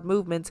odd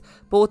movements,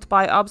 both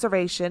by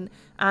observation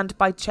and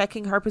by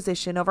checking her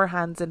position of her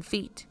hands and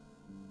feet.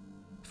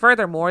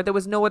 Furthermore, there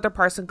was no other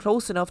person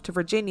close enough to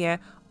Virginia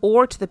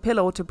or to the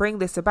pillow to bring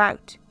this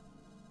about.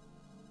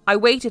 I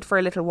waited for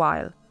a little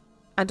while,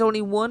 and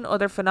only one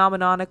other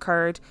phenomenon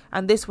occurred,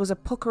 and this was a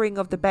puckering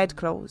of the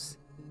bedclothes.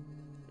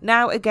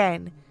 Now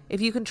again, if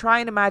you can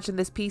try and imagine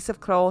this piece of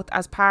cloth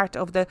as part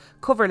of the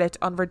coverlet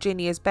on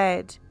Virginia's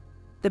bed,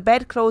 the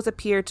bedclothes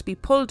appeared to be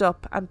pulled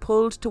up and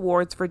pulled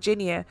towards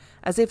Virginia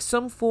as if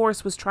some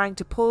force was trying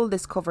to pull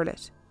this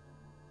coverlet.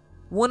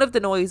 One of the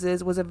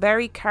noises was a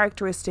very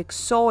characteristic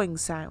sawing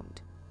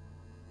sound.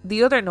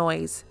 The other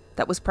noise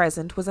that was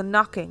present was a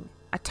knocking,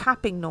 a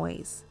tapping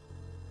noise,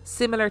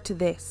 similar to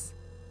this.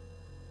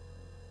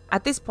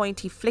 At this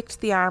point, he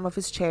flicked the arm of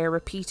his chair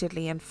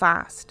repeatedly and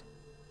fast.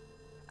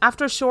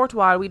 After a short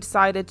while, we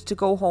decided to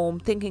go home,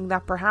 thinking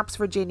that perhaps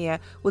Virginia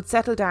would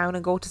settle down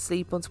and go to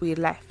sleep once we had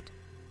left.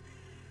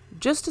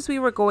 Just as we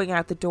were going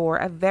out the door,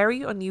 a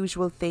very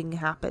unusual thing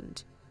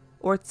happened,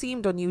 or it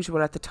seemed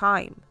unusual at the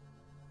time.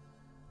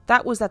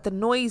 That was that the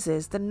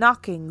noises, the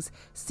knockings,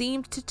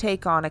 seemed to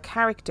take on a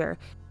character,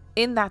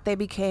 in that they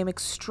became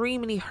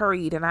extremely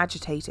hurried and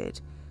agitated,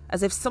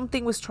 as if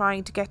something was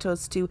trying to get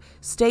us to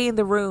stay in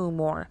the room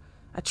or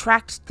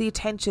attract the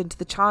attention to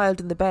the child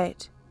in the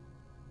bed.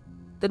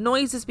 The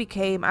noises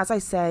became, as I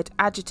said,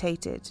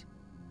 agitated.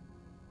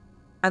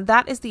 And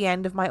that is the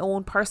end of my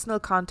own personal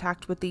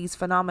contact with these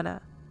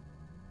phenomena.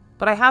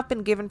 But I have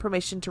been given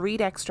permission to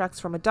read extracts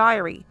from a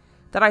diary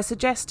that I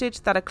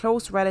suggested that a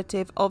close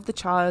relative of the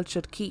child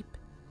should keep,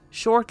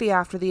 shortly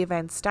after the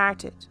event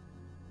started.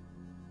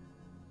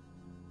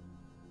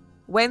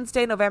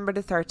 Wednesday, November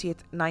the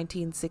 30th,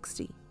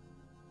 1960.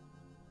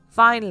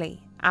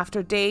 Finally,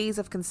 after days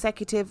of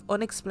consecutive,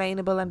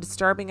 unexplainable and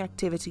disturbing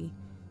activity,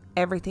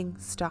 everything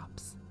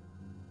stops.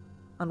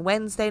 On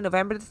Wednesday,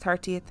 November the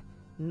 30th,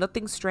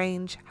 nothing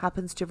strange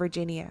happens to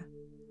Virginia.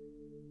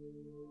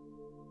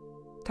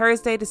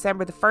 Thursday,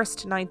 December the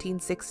 1st,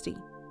 1960.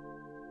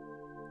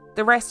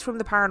 The rest from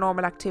the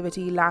paranormal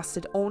activity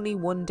lasted only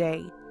one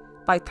day.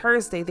 By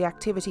Thursday, the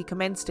activity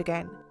commenced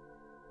again.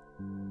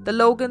 The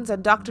Logans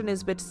and Dr.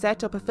 Nisbet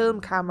set up a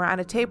film camera and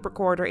a tape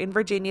recorder in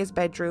Virginia's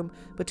bedroom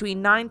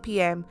between 9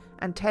 p.m.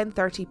 and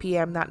 10:30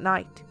 p.m. that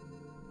night.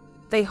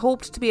 They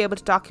hoped to be able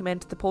to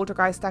document the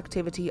poltergeist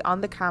activity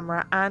on the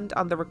camera and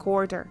on the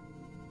recorder.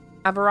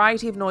 A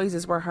variety of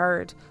noises were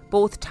heard.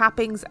 Both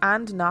tappings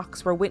and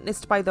knocks were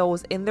witnessed by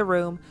those in the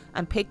room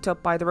and picked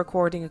up by the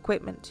recording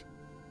equipment.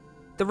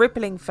 The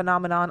rippling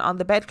phenomenon on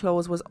the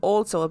bedclothes was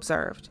also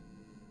observed.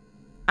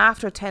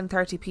 After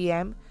 10:30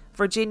 p.m,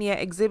 Virginia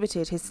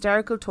exhibited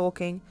hysterical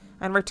talking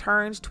and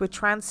returned to a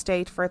trance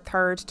state for a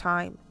third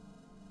time.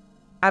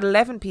 At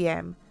 11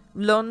 p.m,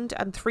 Lund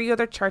and 3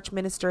 other church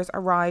ministers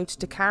arrived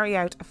to carry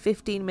out a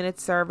 15-minute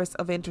service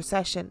of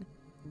intercession.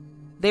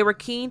 They were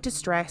keen to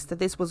stress that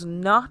this was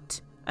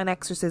not an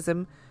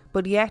exorcism,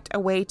 but yet a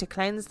way to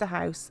cleanse the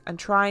house and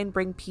try and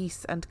bring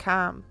peace and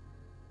calm.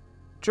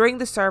 During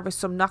the service,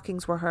 some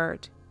knockings were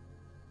heard.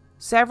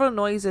 Several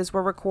noises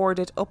were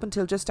recorded up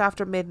until just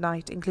after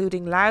midnight,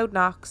 including loud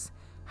knocks,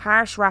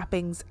 harsh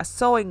rappings, a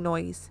sawing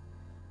noise,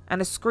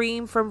 and a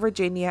scream from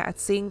Virginia at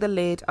seeing the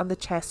lid on the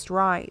chest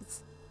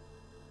rise.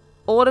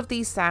 All of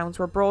these sounds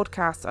were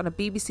broadcast on a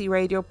BBC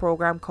radio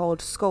programme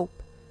called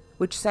Scope,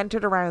 which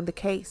centred around the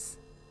case.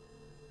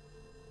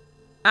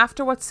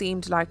 After what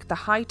seemed like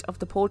the height of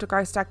the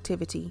poltergeist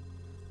activity,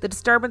 the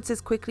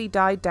disturbances quickly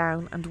died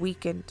down and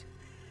weakened.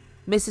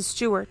 Mrs.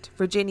 Stewart,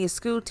 Virginia's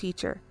school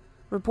teacher,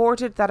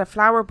 reported that a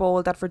flower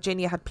bowl that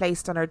Virginia had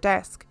placed on her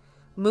desk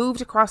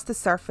moved across the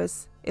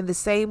surface in the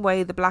same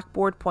way the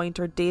blackboard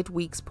pointer did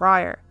weeks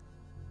prior.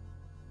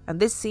 And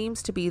this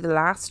seems to be the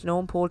last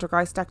known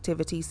poltergeist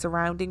activity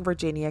surrounding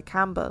Virginia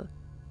Campbell.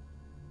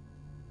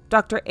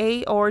 Dr.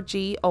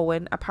 A.R.G.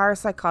 Owen, a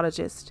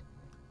parapsychologist,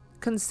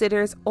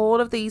 considers all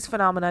of these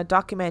phenomena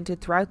documented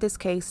throughout this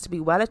case to be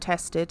well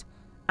attested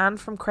and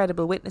from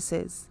credible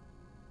witnesses.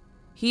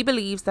 He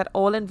believes that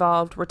all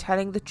involved were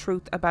telling the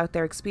truth about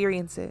their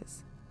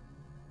experiences.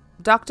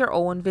 Dr.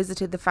 Owen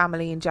visited the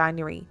family in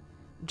January,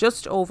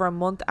 just over a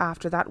month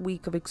after that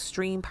week of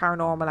extreme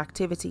paranormal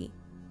activity.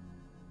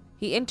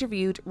 He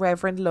interviewed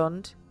Reverend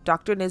Lund,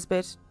 Dr.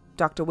 Nisbet,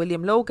 Dr.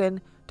 William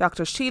Logan,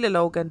 Dr. Sheila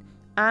Logan,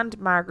 and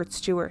Margaret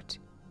Stewart.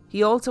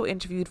 He also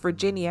interviewed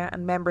Virginia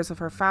and members of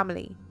her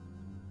family.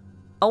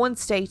 Owen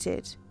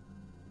stated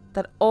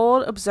that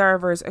all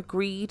observers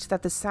agreed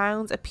that the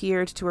sounds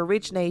appeared to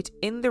originate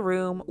in the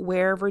room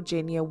where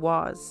Virginia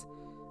was,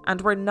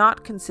 and were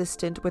not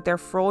consistent with their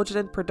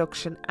fraudulent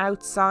production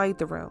outside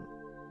the room.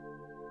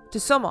 To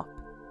sum up,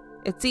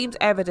 it seems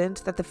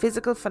evident that the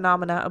physical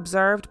phenomena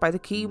observed by the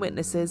key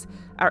witnesses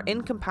are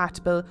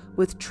incompatible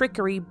with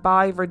trickery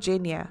by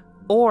Virginia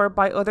or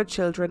by other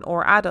children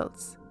or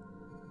adults.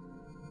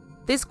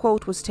 This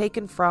quote was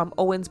taken from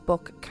Owen's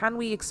book, Can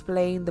We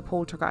Explain the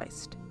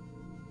Poltergeist?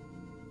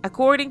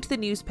 According to the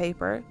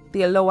newspaper,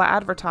 the Aloha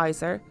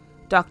Advertiser,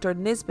 Dr.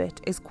 Nisbet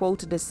is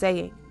quoted as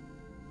saying,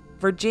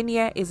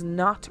 "Virginia is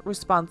not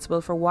responsible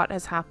for what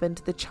has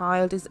happened. The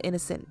child is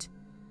innocent.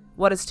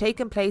 What has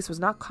taken place was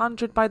not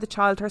conjured by the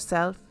child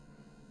herself.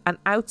 An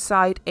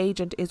outside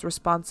agent is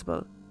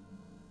responsible.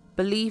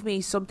 Believe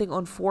me, something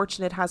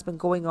unfortunate has been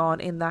going on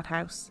in that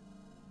house.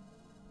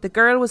 The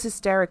girl was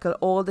hysterical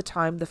all the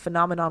time the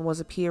phenomenon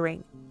was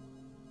appearing.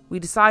 We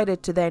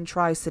decided to then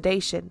try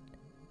sedation.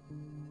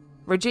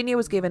 Virginia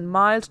was given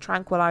mild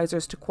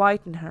tranquilizers to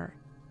quieten her.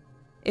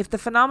 If the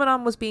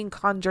phenomenon was being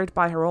conjured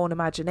by her own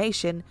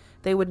imagination,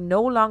 they would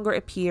no longer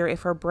appear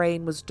if her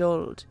brain was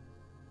dulled.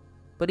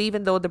 But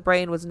even though the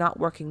brain was not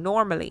working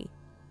normally,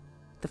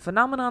 the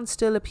phenomenon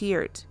still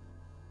appeared."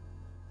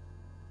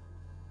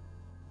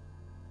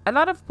 A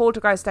lot of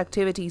poltergeist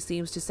activity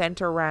seems to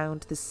centre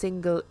around the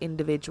single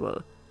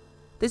individual.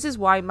 This is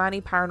why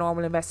many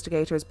paranormal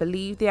investigators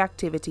believe the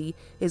activity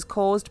is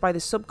caused by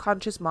the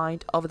subconscious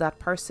mind of that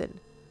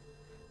person.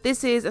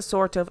 This is a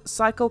sort of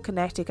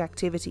psychokinetic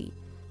activity,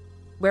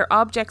 where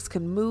objects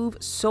can move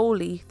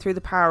solely through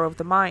the power of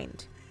the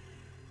mind.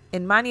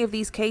 In many of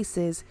these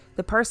cases,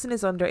 the person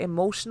is under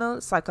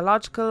emotional,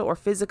 psychological, or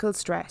physical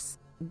stress.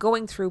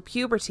 Going through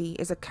puberty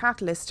is a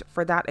catalyst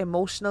for that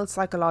emotional,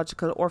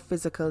 psychological, or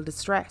physical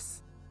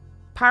distress.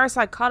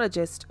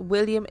 Parapsychologist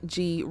William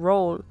G.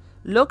 Roll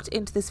looked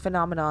into this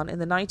phenomenon in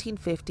the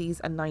 1950s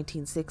and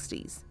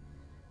 1960s.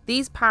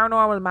 These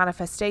paranormal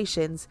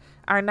manifestations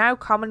are now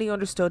commonly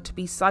understood to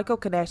be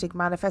psychokinetic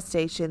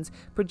manifestations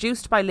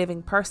produced by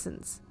living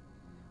persons.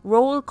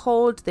 Roll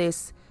called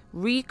this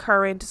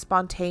recurrent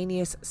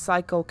spontaneous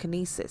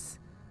psychokinesis,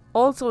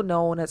 also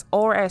known as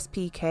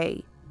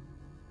RSPK.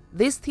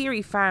 This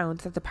theory found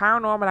that the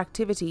paranormal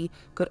activity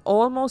could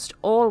almost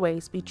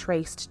always be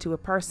traced to a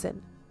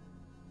person.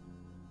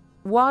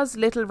 Was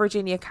little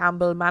Virginia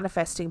Campbell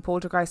manifesting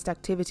poltergeist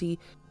activity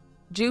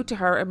due to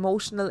her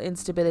emotional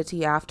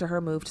instability after her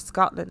move to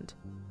Scotland?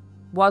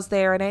 Was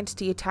there an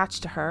entity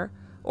attached to her,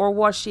 or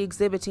was she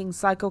exhibiting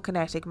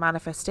psychokinetic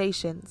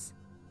manifestations?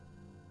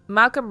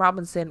 Malcolm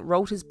Robinson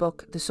wrote his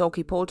book The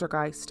Sauchie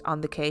Poltergeist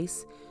on the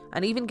case,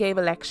 and even gave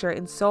a lecture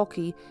in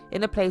Sauchie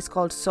in a place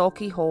called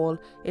Sauchie Hall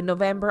in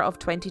November of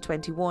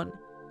 2021.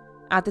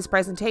 At this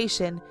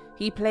presentation,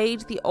 he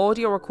played the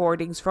audio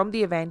recordings from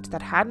the event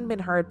that hadn't been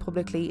heard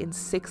publicly in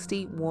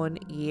 61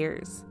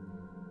 years.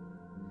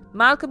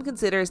 Malcolm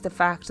considers the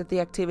fact that the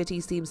activity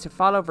seems to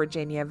follow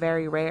Virginia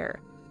very rare.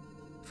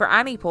 For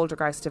any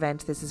poltergeist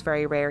event, this is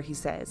very rare, he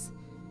says.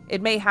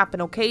 It may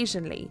happen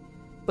occasionally,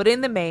 but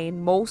in the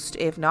main, most,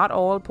 if not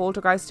all,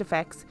 poltergeist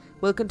effects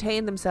will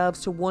contain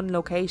themselves to one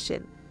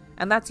location,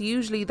 and that's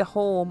usually the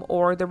home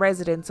or the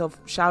residence of,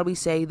 shall we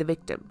say, the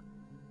victim.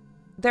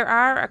 There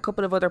are a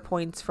couple of other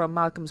points from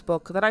Malcolm's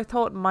book that I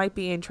thought might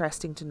be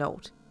interesting to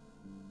note.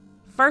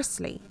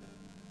 Firstly,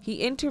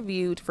 he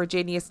interviewed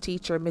Virginia's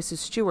teacher, Mrs.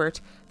 Stewart,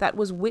 that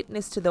was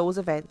witness to those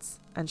events,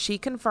 and she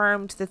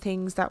confirmed the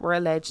things that were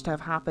alleged to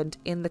have happened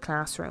in the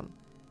classroom,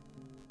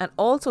 and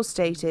also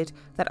stated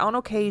that on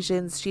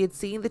occasions she had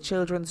seen the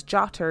children's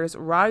jotters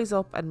rise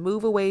up and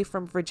move away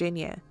from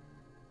Virginia,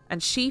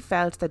 and she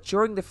felt that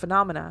during the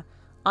phenomena,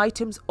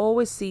 items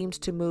always seemed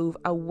to move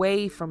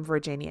away from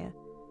Virginia.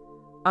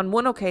 On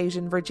one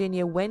occasion,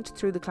 Virginia went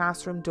through the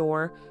classroom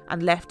door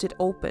and left it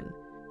open,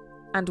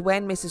 and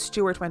when Mrs.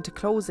 Stewart went to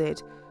close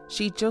it,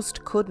 she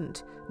just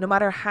couldn't, no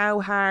matter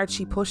how hard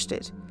she pushed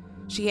it.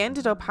 She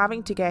ended up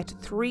having to get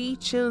 3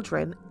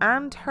 children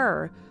and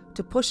her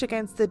to push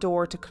against the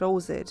door to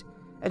close it,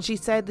 and she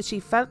said that she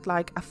felt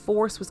like a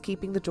force was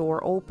keeping the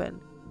door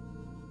open.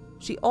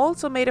 She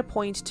also made a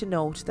point to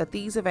note that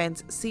these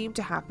events seemed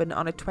to happen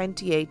on a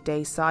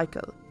 28-day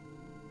cycle.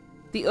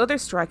 The other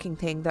striking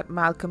thing that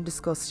Malcolm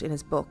discussed in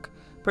his book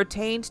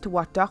pertained to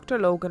what Dr.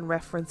 Logan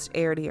referenced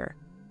earlier.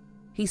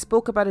 He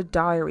spoke about a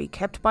diary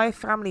kept by a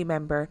family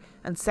member,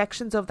 and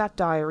sections of that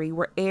diary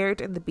were aired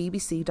in the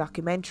BBC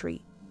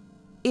documentary.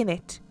 In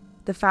it,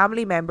 the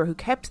family member who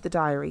kept the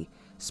diary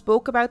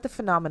spoke about the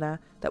phenomena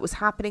that was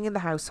happening in the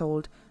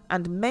household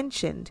and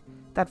mentioned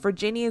that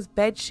Virginia's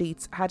bed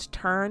sheets had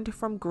turned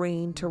from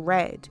green to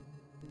red,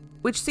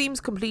 which seems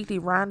completely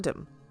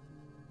random,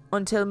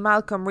 until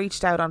Malcolm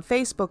reached out on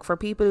Facebook for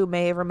people who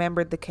may have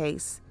remembered the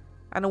case,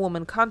 and a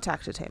woman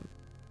contacted him.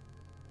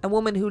 A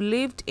woman who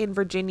lived in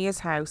Virginia's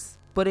house,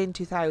 but in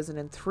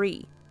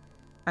 2003,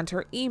 and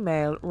her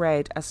email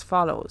read as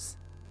follows.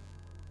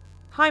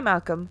 Hi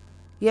Malcolm,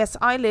 yes,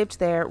 I lived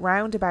there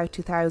round about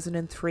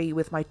 2003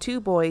 with my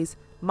 2 boys,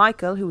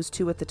 Michael, who was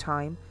 2 at the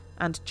time,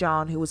 and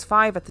John, who was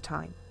 5 at the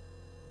time.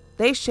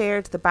 They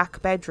shared the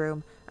back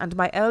bedroom, and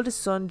my eldest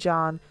son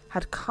John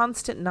had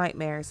constant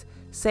nightmares,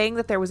 saying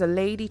that there was a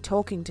lady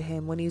talking to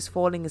him when he was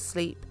falling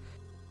asleep,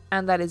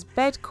 and that his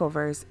bed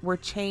covers were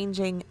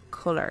changing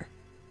colour.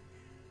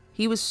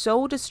 He was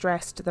so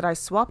distressed that I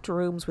swapped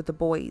rooms with the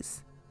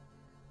boys.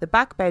 The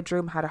back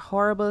bedroom had a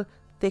horrible,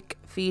 thick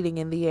feeling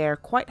in the air,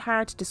 quite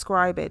hard to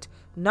describe it,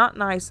 not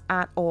nice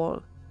at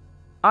all.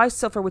 I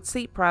suffer with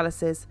sleep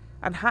paralysis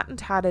and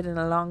hadn't had it in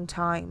a long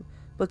time,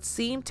 but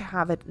seemed to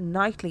have it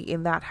nightly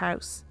in that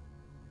house.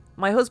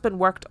 My husband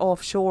worked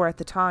offshore at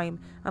the time,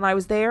 and I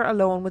was there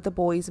alone with the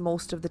boys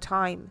most of the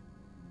time.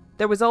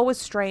 There was always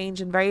strange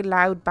and very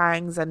loud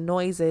bangs and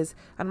noises,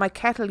 and my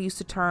kettle used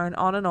to turn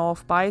on and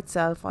off by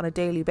itself on a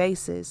daily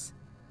basis.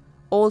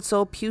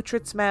 Also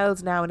putrid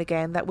smells now and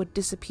again that would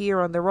disappear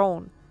on their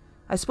own.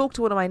 I spoke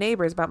to one of my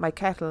neighbours about my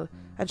kettle,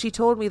 and she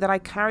told me that I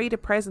carried a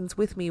presence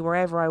with me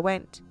wherever I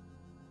went.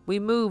 We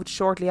moved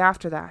shortly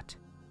after that.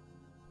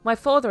 My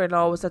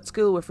father-in-law was at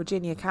school with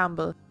Virginia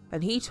Campbell,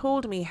 and he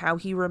told me how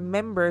he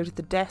remembered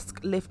the desk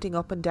lifting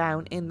up and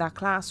down in that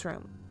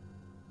classroom.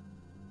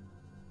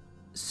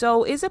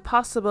 So is it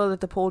possible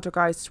that the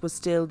poltergeist was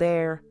still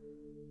there,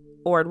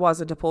 or it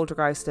wasn't a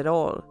poltergeist at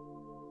all?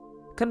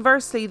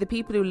 Conversely, the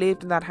people who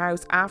lived in that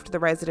house after the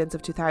residents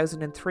of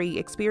 2003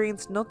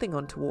 experienced nothing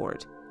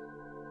untoward.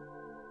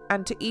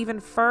 And to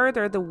even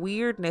further the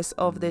weirdness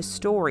of this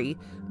story,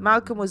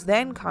 Malcolm was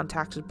then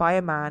contacted by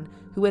a man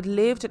who had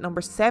lived at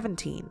number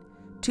 17,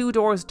 2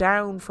 doors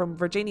down from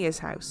Virginia's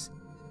house,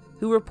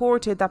 who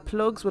reported that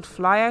plugs would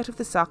fly out of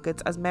the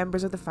sockets as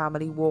members of the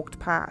family walked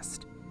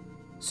past.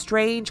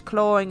 Strange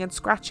clawing and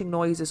scratching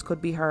noises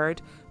could be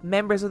heard.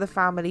 Members of the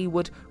family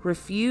would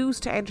refuse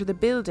to enter the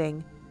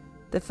building.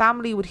 The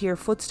family would hear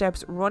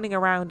footsteps running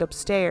around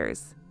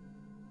upstairs.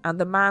 And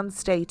the man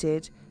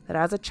stated that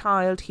as a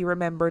child he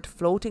remembered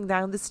floating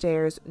down the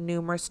stairs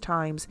numerous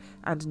times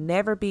and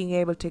never being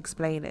able to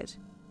explain it.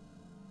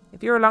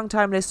 If you're a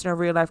long-time listener of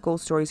Real Life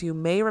Ghost Stories, you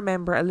may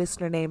remember a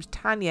listener named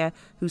Tanya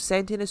who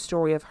sent in a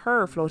story of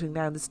her floating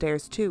down the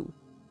stairs too.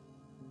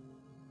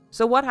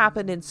 So what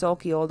happened in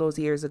Sauchie all those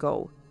years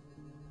ago?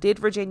 Did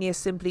Virginia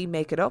simply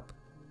make it up?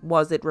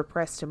 Was it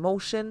repressed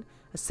emotion,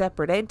 a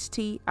separate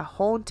entity, a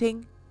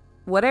haunting?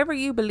 Whatever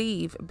you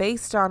believe,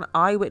 based on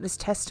eyewitness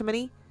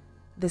testimony,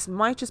 this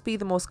might just be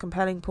the most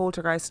compelling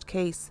poltergeist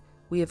case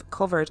we have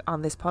covered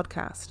on this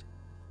podcast.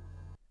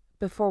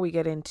 Before we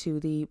get into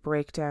the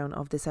breakdown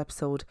of this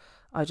episode,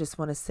 I just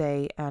want to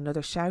say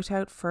another shout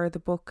out for the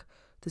book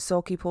The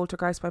Sauchie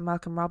Poltergeist by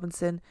Malcolm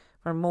Robinson,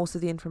 where most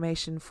of the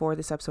information for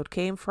this episode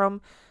came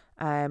from.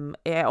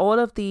 All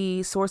of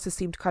the sources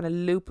seem to kind of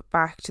loop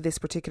back to this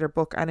particular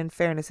book, and in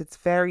fairness, it's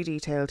very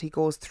detailed. He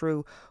goes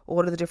through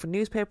all of the different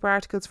newspaper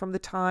articles from the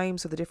time,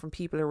 so the different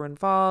people who were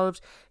involved.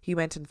 He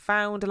went and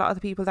found a lot of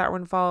the people that were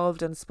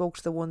involved and spoke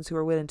to the ones who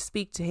were willing to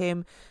speak to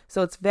him.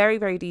 So it's very,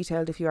 very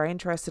detailed if you are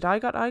interested. I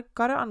got it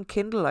on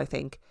Kindle, I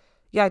think.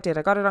 Yeah, I did.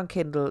 I got it on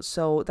Kindle,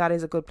 so that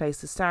is a good place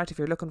to start if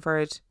you're looking for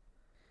it.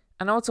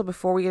 And also,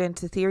 before we get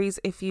into theories,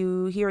 if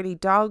you hear any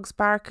dogs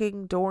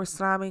barking, door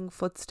slamming,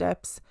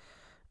 footsteps,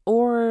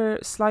 or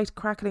slight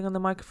crackling on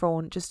the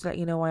microphone, just to let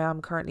you know, I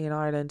am currently in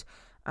Ireland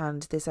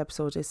and this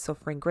episode is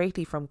suffering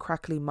greatly from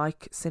crackly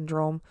mic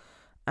syndrome.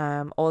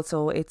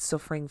 Also, it's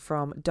suffering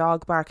from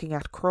dog barking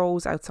at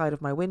crows outside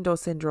of my window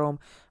syndrome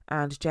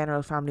and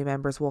general family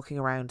members walking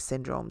around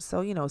syndrome.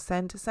 So,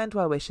 send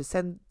well wishes,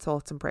 send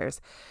thoughts and prayers.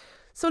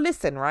 So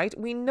listen, right,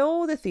 we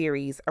know the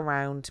theories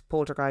around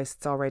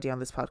poltergeists already on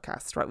this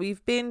podcast, right?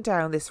 We've been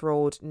down this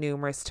road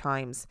numerous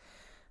times.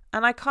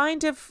 And I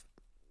kind of,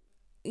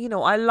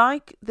 I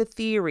like the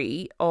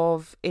theory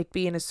of it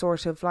being a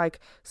sort of like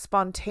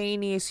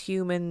spontaneous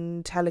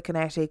human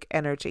telekinetic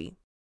energy.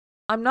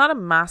 I'm not a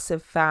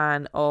massive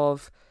fan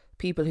of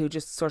people who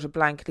just sort of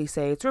blankly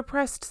say it's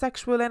repressed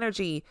sexual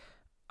energy.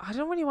 I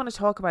don't really want to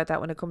talk about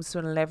that when it comes to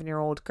an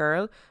 11-year-old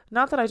girl.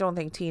 Not that I don't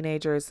think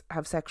teenagers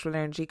have sexual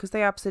energy, because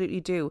they absolutely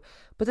do.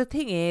 But the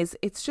thing is,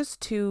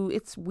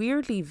 it's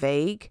weirdly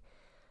vague.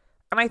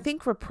 And I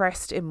think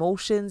repressed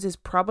emotions is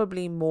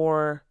probably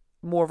more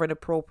of an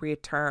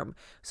appropriate term.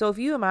 So if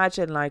you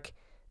imagine, like,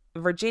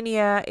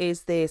 Virginia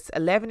is this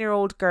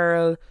 11-year-old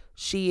girl.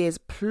 She is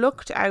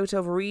plucked out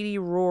of really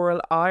rural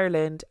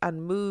Ireland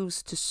and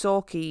moves to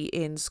Sauchie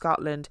in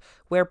Scotland,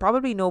 where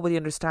probably nobody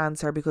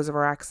understands her because of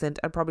her accent,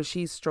 and probably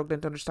she's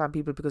struggling to understand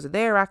people because of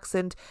their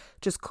accent,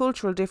 just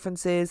cultural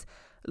differences.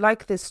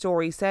 Like this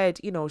story said,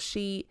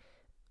 she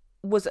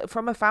was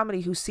from a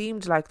family who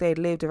seemed like they'd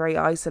lived a very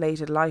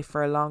isolated life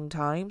for a long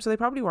time, so they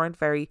probably weren't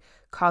very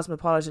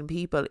cosmopolitan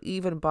people,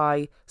 even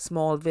by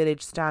small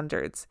village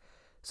standards.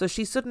 So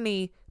she's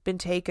suddenly been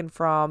taken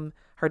from,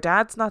 her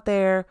dad's not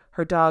there,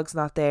 her dog's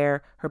not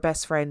there, her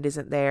best friend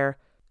isn't there.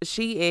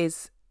 She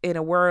is in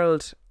a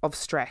world of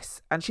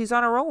stress and she's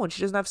on her own.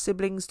 She doesn't have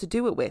siblings to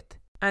do it with.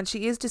 And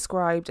she is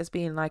described as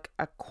being like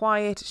a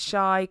quiet,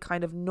 shy,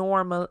 kind of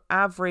normal,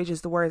 average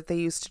is the word they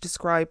used to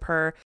describe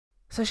her.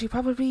 So she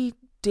probably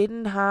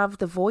didn't have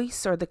the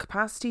voice or the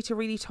capacity to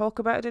really talk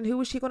about it. And who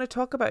was she going to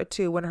talk about it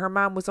to when her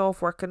mum was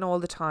off working all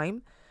the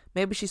time?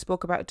 Maybe she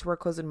spoke about it to her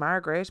cousin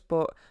Margaret,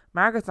 but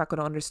Margaret's not going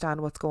to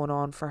understand what's going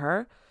on for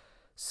her.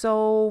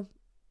 So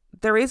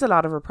there is a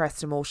lot of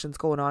repressed emotions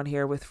going on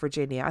here with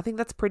Virginia. I think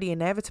that's pretty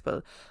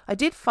inevitable. I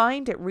did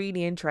find it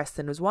really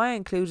interesting, was why I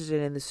included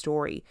it in the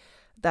story,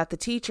 that the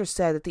teacher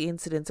said that the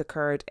incidents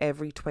occurred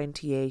every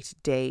 28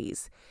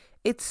 days.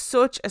 It's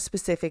such a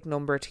specific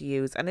number to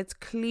use, and it's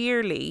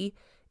clearly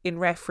in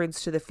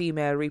reference to the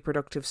female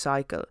reproductive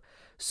cycle.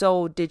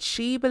 So did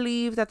she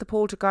believe that the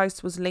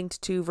poltergeist was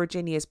linked to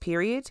Virginia's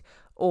period?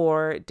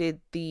 Or did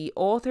the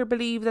author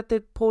believe that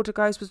the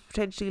poltergeist was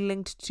potentially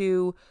linked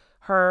to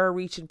her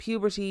reaching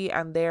puberty,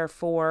 and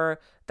therefore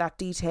that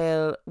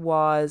detail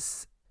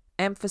was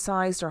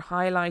emphasised or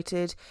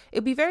highlighted?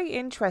 It'd be very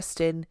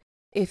interesting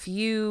if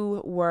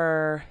you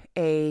were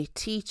a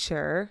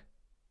teacher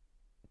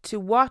to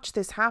watch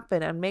this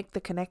happen and make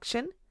the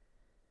connection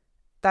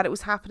that it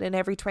was happening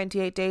every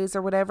 28 days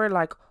or whatever.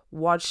 Like,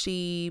 was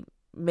she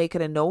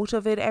making a note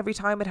of it every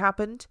time it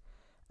happened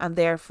and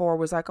therefore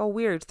was like, oh,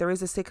 weird, there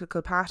is a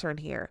cyclical pattern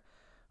here?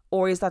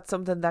 Or is that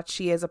something that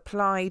she has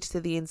applied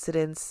to the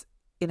incidents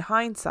in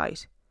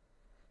hindsight?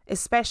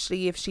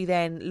 Especially if she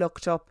then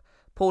looked up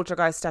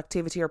poltergeist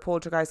activity or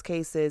poltergeist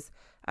cases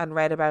and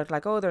read about,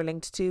 like, oh, they're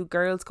linked to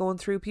girls going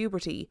through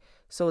puberty.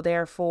 So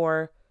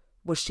therefore,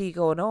 was she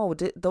going, oh,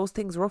 those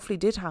things roughly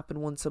did happen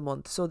once a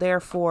month. So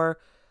therefore,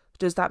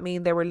 does that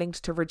mean they were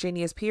linked to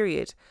Virginia's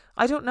period?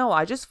 I don't know.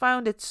 I just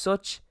found it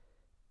such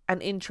an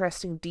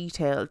interesting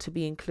detail to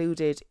be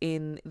included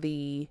in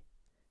the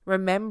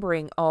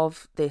remembering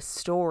of this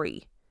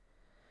story.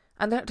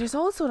 And there's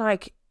also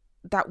like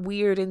that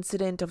weird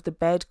incident of the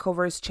bed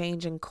covers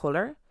changing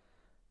colour.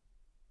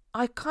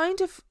 I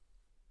kind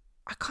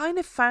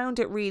of found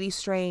it really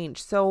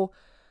strange. So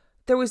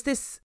there was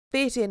this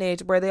bit in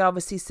it where they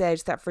obviously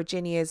said that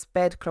Virginia's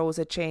bedclothes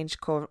had changed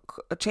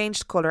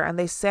colour, and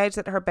they said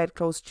that her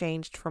bedclothes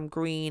changed from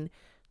green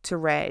to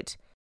red.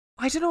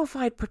 I don't know if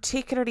I'd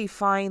particularly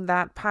find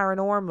that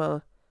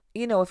paranormal.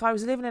 If I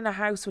was living in a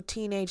house with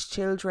teenage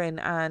children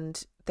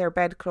and their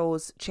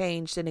bedclothes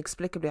changed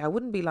inexplicably, I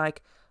wouldn't be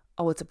like,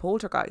 oh, it's a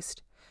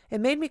poltergeist.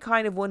 It made me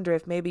kind of wonder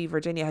if maybe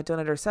Virginia had done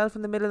it herself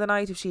in the middle of the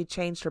night, if she had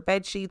changed her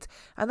bed sheets.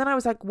 And then I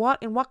was like,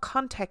 in what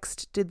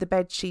context did the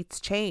bed sheets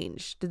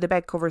change? Did the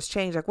bed covers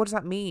change? Like, what does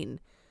that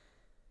mean?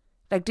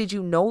 Like, did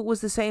you know it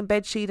was the same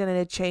bed sheet and it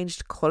had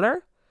changed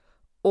colour?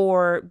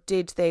 Or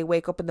did they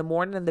wake up in the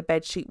morning and the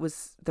bed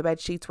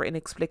sheets were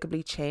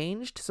inexplicably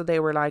changed? So they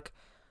were like,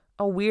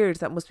 oh, weird,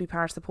 that must be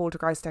part of the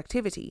poltergeist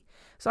activity.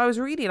 So I was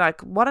really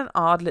like, what an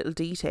odd little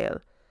detail.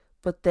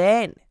 But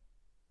then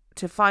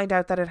to find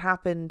out that it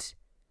happened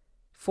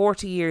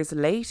 40 years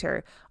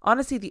later,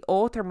 honestly, the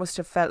author must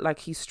have felt like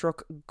he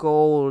struck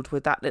gold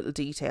with that little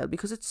detail,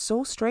 because it's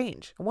so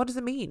strange. And what does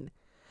it mean?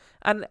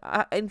 And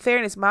in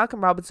fairness,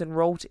 Malcolm Robinson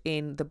wrote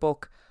in the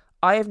book,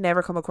 I have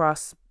never come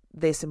across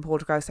this in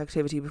poltergeist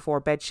activity before,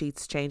 bed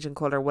sheets changing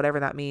colour,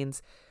 whatever that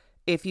means.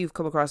 If you've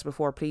come across it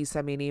before, please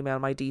send me an email.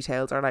 My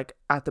details are like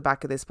at the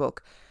back of this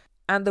book.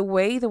 And the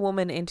way the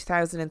woman in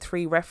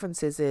 2003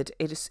 references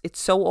it's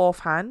so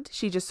offhand.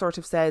 She just sort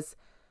of says,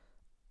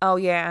 oh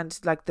yeah, and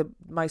like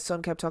my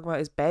son kept talking about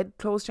his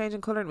bedclothes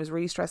changing colour and it was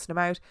really stressing him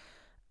out.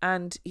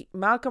 And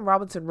Malcolm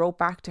Robinson wrote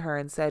back to her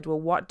and said, well,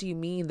 what do you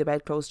mean the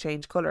bedclothes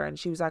change colour? And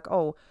she was like,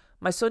 oh,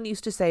 my son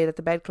used to say that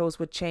the bedclothes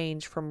would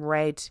change from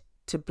red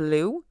to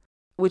blue,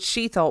 which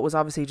she thought was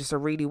obviously just a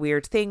really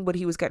weird thing, but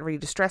he was getting really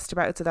distressed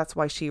about it, so that's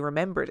why she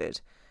remembered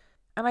it.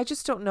 And I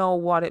just don't know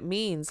what it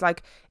means.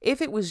 Like,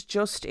 if it was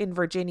just in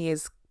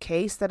Virginia's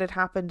case that it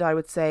happened, I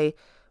would say,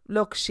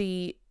 look,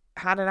 she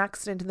had an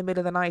accident in the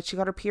middle of the night, she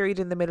got her period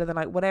in the middle of the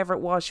night, whatever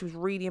it was, she was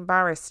really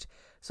embarrassed.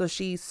 So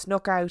she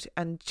snuck up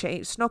and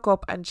changed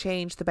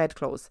the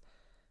bedclothes.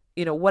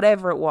 You know,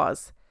 whatever it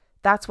was.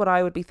 That's what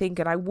I would be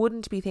thinking. I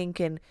wouldn't be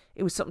thinking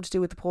it was something to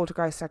do with the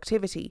poltergeist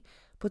activity.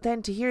 But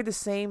then to hear the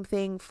same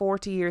thing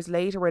 40 years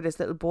later where this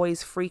little boy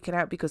is freaking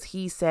out because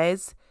he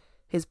says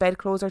his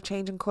bedclothes are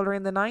changing colour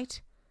in the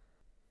night.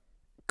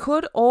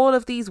 Could all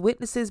of these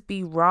witnesses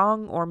be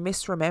wrong or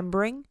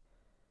misremembering?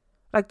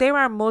 Like, there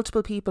are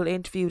multiple people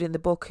interviewed in the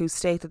book who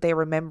state that they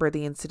remember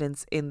the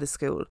incidents in the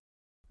school.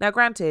 Now,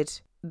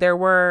 granted, there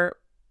were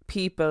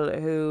people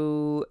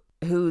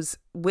whose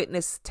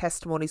witness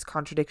testimonies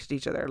contradicted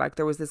each other. Like,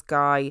 there was this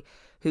guy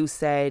who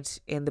said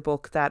in the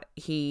book that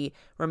he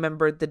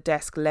remembered the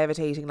desk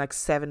levitating like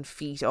 7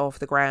 feet off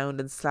the ground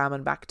and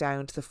slamming back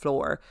down to the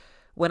floor,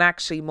 when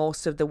actually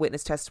most of the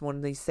witness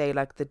testimonies say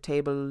like the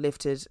table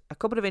lifted a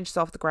couple of inches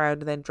off the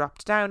ground and then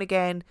dropped down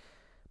again.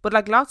 But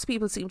like, lots of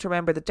people seem to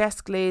remember the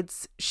desk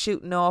lids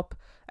shooting up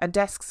and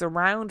desks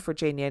around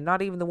Virginia,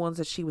 not even the ones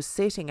that she was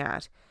sitting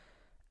at.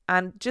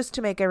 And just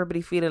to make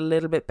everybody feel a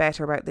little bit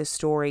better about this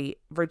story,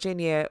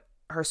 Virginia,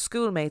 her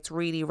schoolmates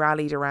really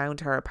rallied around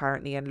her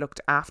apparently and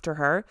looked after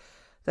her,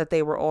 that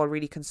they were all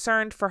really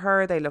concerned for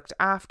her. They looked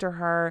after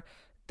her.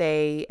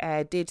 They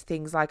did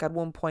things like, at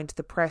one point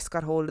the press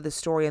got hold of the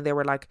story and there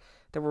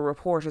were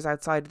reporters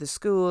outside of the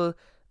school.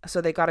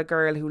 So they got a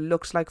girl who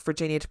looked like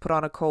Virginia to put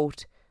on a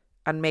coat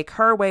and make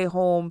her way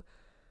home.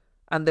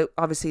 And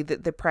obviously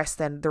the press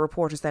then, the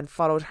reporters then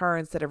followed her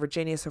instead of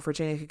Virginia so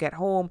Virginia could get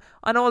home.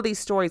 And all these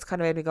stories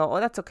kind of made me go, oh,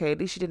 that's okay. At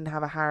least she didn't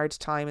have a hard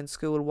time in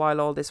school while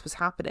all this was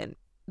happening.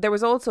 There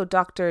was also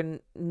Dr.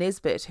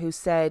 Nisbet who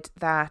said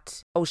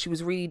that, oh, she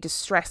was really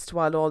distressed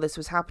while all this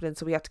was happening,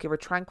 so we had to give her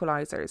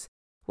tranquilizers.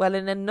 Well,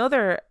 in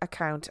another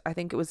account, I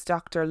think it was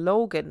Dr.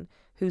 Logan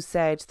who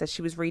said that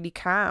she was really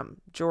calm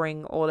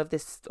during all of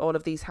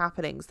these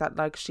happenings, that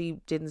like she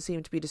didn't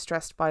seem to be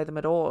distressed by them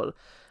at all.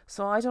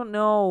 So I don't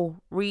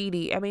know,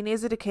 really. I mean,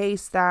 is it a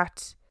case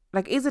that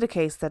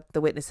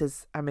the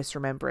witnesses are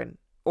misremembering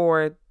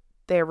or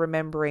they're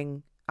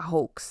remembering a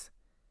hoax?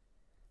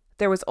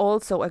 There was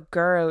also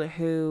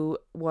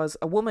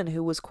a woman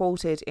who was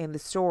quoted in the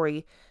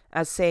story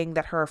as saying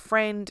that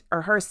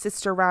her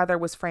sister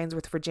was friends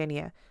with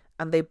Virginia,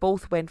 and they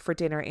both went for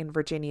dinner in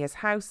Virginia's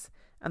house,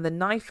 and the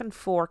knife and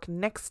fork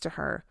next to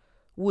her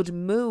would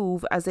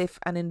move as if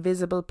an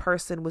invisible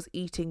person was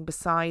eating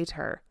beside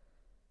her.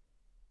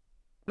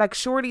 Like,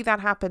 surely that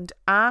happened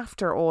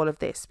after all of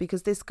this,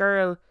 because this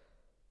girl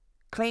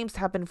claims to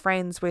have been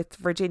friends with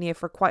Virginia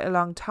for quite a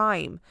long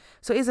time.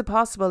 So is it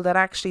possible that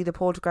actually the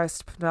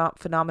poltergeist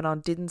phenomenon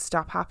didn't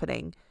stop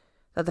happening,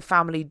 that the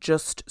family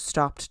just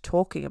stopped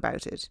talking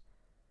about it?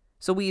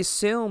 So we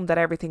assume that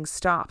everything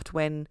stopped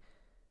when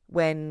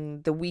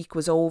the week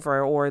was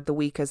over, or the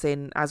week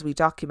as we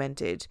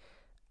documented.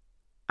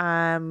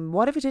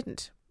 What if it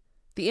didn't?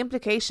 The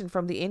implication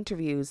from the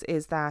interviews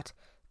is that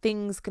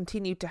things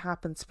continued to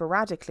happen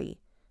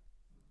sporadically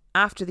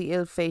after the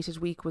ill-fated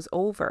week was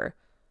over.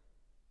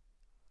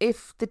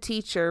 If the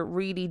teacher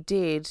really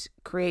did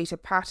create a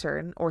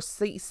pattern or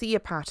see a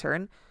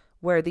pattern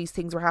where these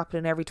things were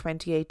happening every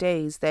 28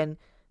 days, then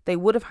they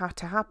would have had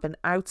to happen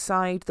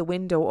outside the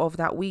window of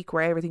that week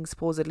where everything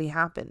supposedly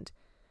happened.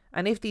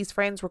 And if these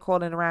friends were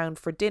calling around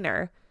for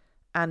dinner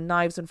and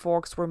knives and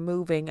forks were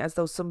moving as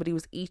though somebody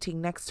was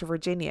eating next to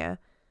Virginia,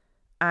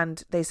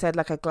 and they said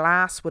like a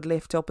glass would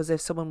lift up as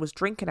if someone was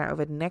drinking out of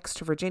it next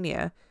to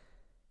Virginia,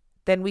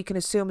 then we can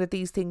assume that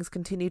these things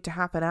continued to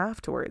happen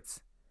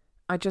afterwards.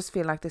 I just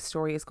feel like this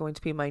story is going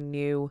to be my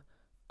new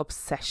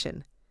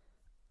obsession.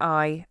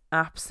 I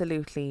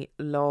absolutely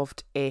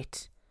loved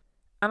it.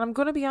 And I'm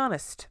going to be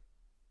honest,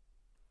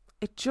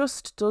 it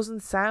just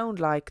doesn't sound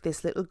like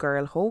this little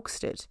girl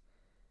hoaxed it.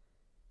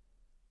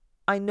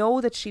 I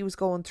know that she was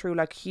going through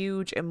like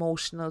huge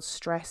emotional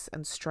stress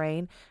and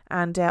strain,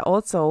 and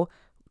also,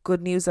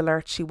 good news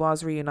alert, she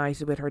was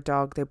reunited with her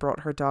dog. They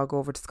brought her dog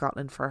over to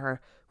Scotland for her,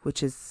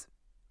 which is,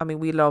 I mean,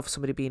 we love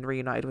somebody being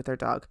reunited with their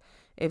dog.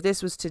 If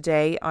this was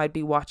today, I'd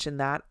be watching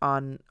that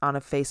on a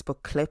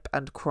Facebook clip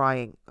and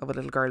crying of a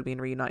little girl being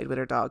reunited with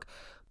her dog.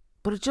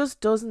 But it just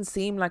doesn't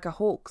seem like a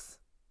hoax.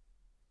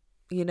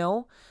 You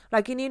know,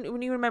 like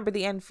when you remember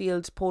the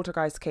Enfield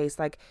poltergeist case,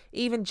 like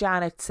even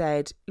Janet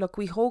said, look,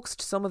 we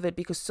hoaxed some of it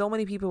because so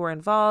many people were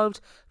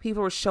involved,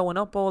 people were showing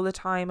up all the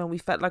time, and we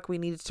felt like we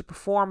needed to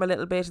perform a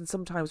little bit, and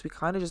sometimes we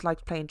kind of just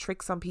liked playing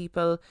tricks on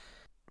people.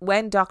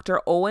 When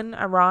Dr. Owen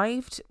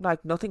arrived,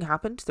 like, nothing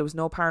happened. There was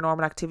no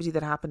paranormal activity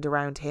that happened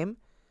around him.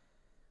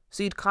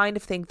 So you'd kind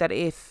of think that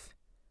if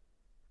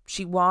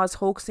she was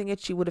hoaxing it,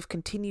 she would have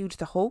continued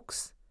the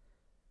hoax.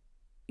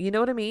 You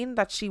know what I mean?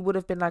 That she would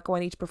have been like, oh,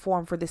 I need to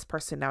perform for this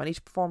person now. I need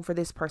to perform for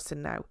this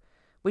person now.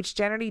 Which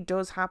generally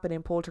does happen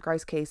in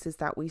poltergeist cases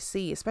that we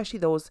see, especially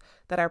those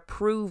that are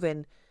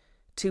proven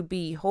to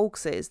be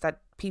hoaxes,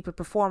 that people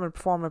perform and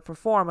perform and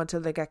perform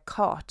until they get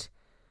caught.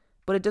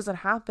 But it doesn't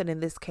happen in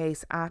this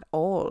case at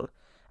all.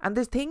 And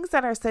there's things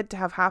that are said to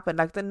have happened,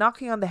 like the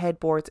knocking on the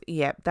headboards.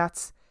 Yeah,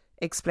 that's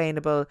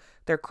explainable.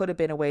 There could have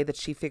been a way that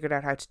she figured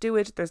out how to do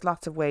it. There's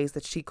lots of ways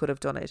that she could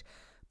have done it.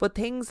 But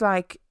things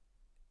like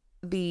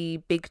the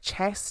big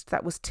chest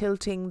that was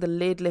tilting, the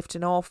lid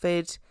lifting off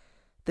it,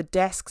 the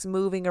desks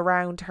moving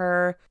around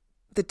her,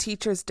 the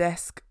teacher's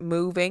desk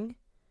moving,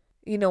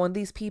 you know, and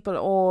these people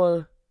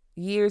all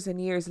years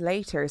and years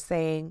later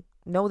saying,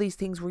 no, these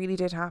things really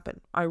did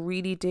happen. I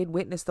really did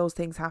witness those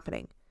things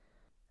happening.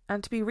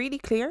 And to be really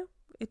clear,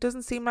 it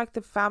doesn't seem like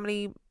the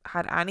family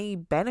had any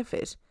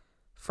benefit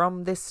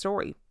from this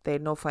story. They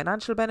had no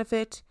financial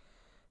benefit.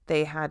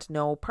 They had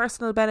no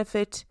personal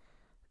benefit.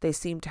 They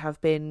seem to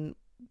have been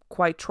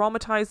quite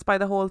traumatized by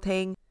the whole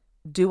thing.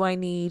 Do I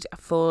need a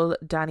full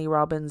Danny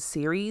Robbins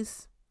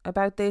series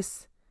about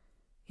this?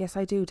 Yes,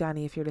 I do,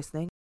 Danny, if you're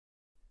listening.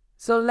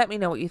 So let me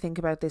know what you think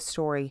about this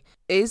story.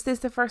 Is this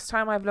the first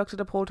time I've looked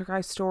at a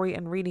poltergeist story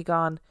and really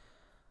gone,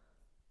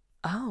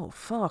 oh,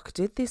 fuck,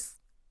 did this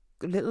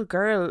little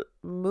girl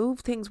move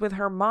things with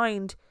her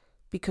mind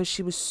because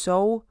she was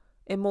so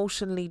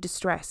emotionally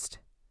distressed?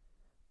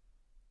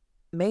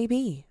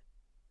 Maybe.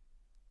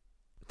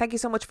 Thank you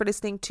so much for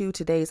listening to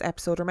today's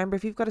episode. Remember,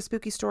 if you've got a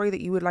spooky story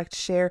that you would like to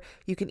share,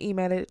 you can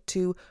email it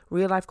to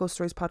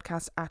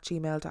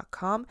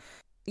reallifeghoststoriespodcast@gmail.com.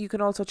 You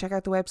can also check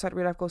out the website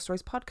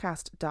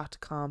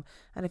reallifeghoststoriespodcast.com.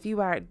 And if you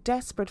are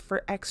desperate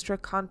for extra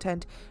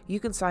content,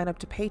 you can sign up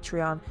to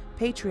Patreon,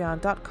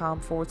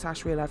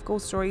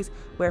 patreon.com/reallifeghoststories,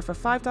 where for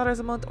 $5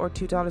 a month or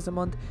 $2 a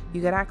month,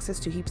 you get access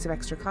to heaps of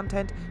extra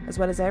content, as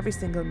well as every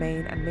single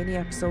main and mini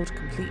episode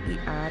completely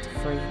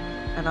ad-free.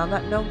 And on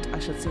that note, I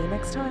shall see you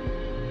next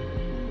time.